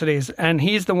universities. And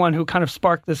he's the one who kind of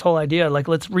sparked this whole idea, like,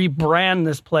 let's rebrand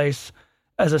this place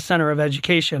as a center of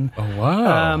education. Oh,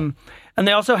 wow. And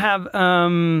they also have...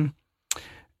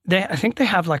 I think they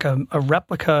have like a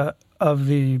replica of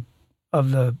the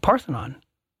Parthenon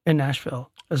in Nashville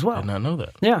as well. I did not know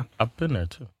that. Yeah. I've been there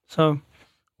too. So.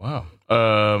 Wow.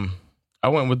 I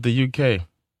went with the UK.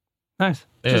 Nice.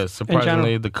 Yeah,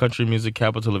 surprisingly the country music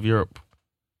capital of Europe.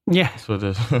 Yeah.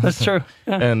 That's true.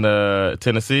 Yeah. And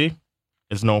Tennessee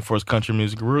is known for its country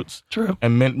music roots. True.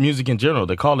 And music in general.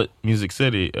 They call it Music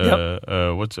City. Yep.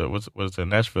 What's it?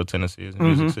 Nashville, Tennessee is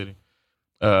Music City.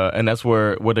 And that's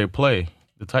where they play.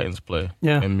 The Titans play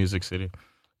in Music City.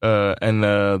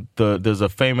 There's a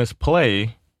famous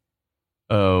play,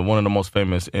 one of the most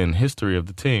famous in history of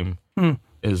the team,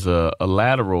 is a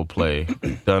lateral play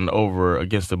done over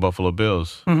against the Buffalo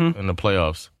Bills in the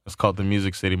playoffs. It's called the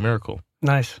Music City Miracle.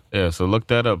 Nice. Yeah, so look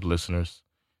that up, listeners.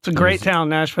 It's a great town,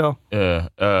 Nashville. Yeah.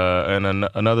 And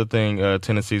another thing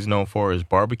Tennessee's known for is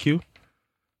barbecue.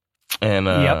 And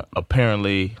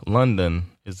apparently London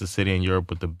is the city in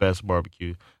Europe with the best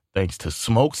barbecue, thanks to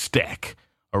Smokestack,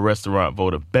 a restaurant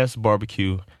voted best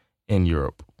barbecue in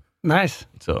Europe. Nice.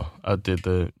 So I did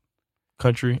the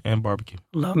country and barbecue.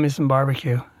 Love me some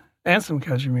barbecue and some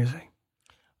country music.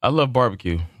 I love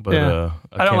barbecue, but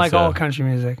I don't like all country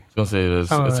music. I was going to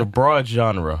say it's a broad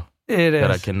genre. It is.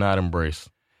 That I cannot embrace.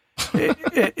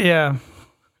 Yeah.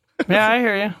 Yeah, I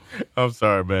hear you. I'm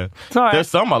sorry, man. It's all right. There's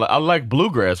some I like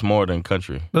bluegrass more than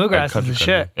country. Bluegrass like is the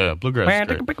shit. Yeah, bluegrass is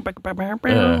great.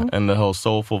 Yeah, and the whole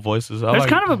soulful voices. There's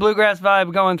kind of a bluegrass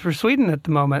vibe going through Sweden at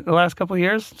the moment. The last couple of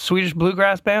years, Swedish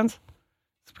bluegrass bands.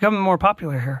 It's becoming more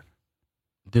popular here.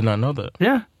 Did not know that.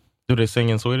 Yeah. Do they sing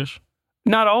in Swedish?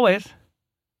 Not always.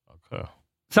 Okay.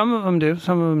 Some of them do.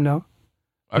 Some of them no.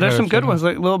 There's some good ones,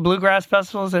 like little bluegrass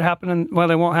festivals that happen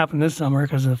they won't happen this summer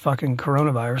because of the fucking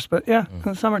coronavirus. But yeah, in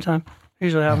the summertime,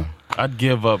 usually happen. I'd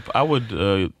give up. I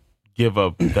would give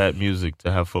up that music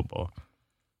to have football.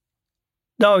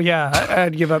 Oh yeah,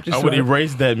 I'd give up. I would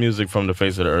erase that music from the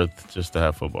face of the earth just to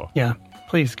have football. Yeah,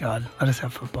 please God, let us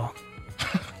have football.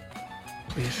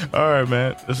 Please. All right,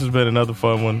 man. This has been another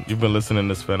fun one. You've been listening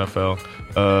to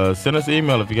SvenFL. Send us an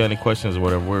email if you got any questions or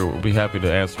whatever. We'll be happy to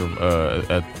answer them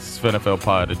at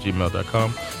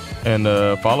SvenFLpod@gmail.com. And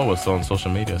follow us on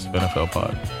social media,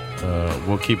 SvenFLpod.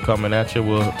 We'll keep coming at you.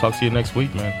 We'll talk to you next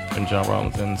week, man. It's been John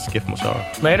Rollins and Skip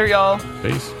Mashara. Later, y'all.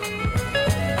 Peace.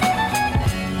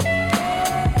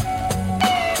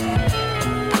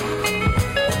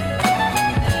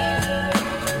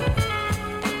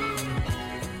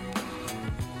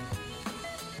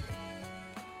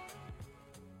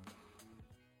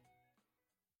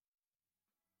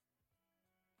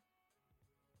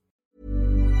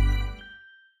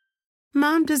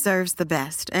 Mom deserves the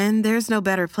best, and there's no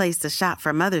better place to shop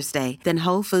for Mother's Day than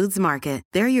Whole Foods Market.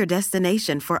 They're your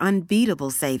destination for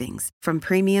unbeatable savings, from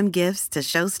premium gifts to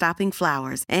show-stopping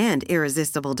flowers and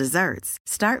irresistible desserts.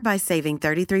 Start by saving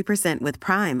 33% with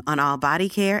Prime on all body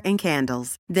care and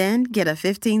candles. Then get a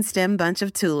 15-stem bunch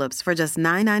of tulips for just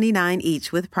 $9.99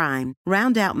 each with Prime.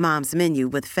 Round out Mom's menu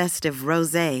with festive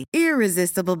rosé,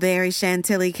 irresistible berry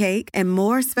chantilly cake, and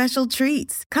more special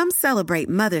treats. Come celebrate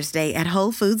Mother's Day at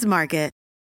Whole Foods Market.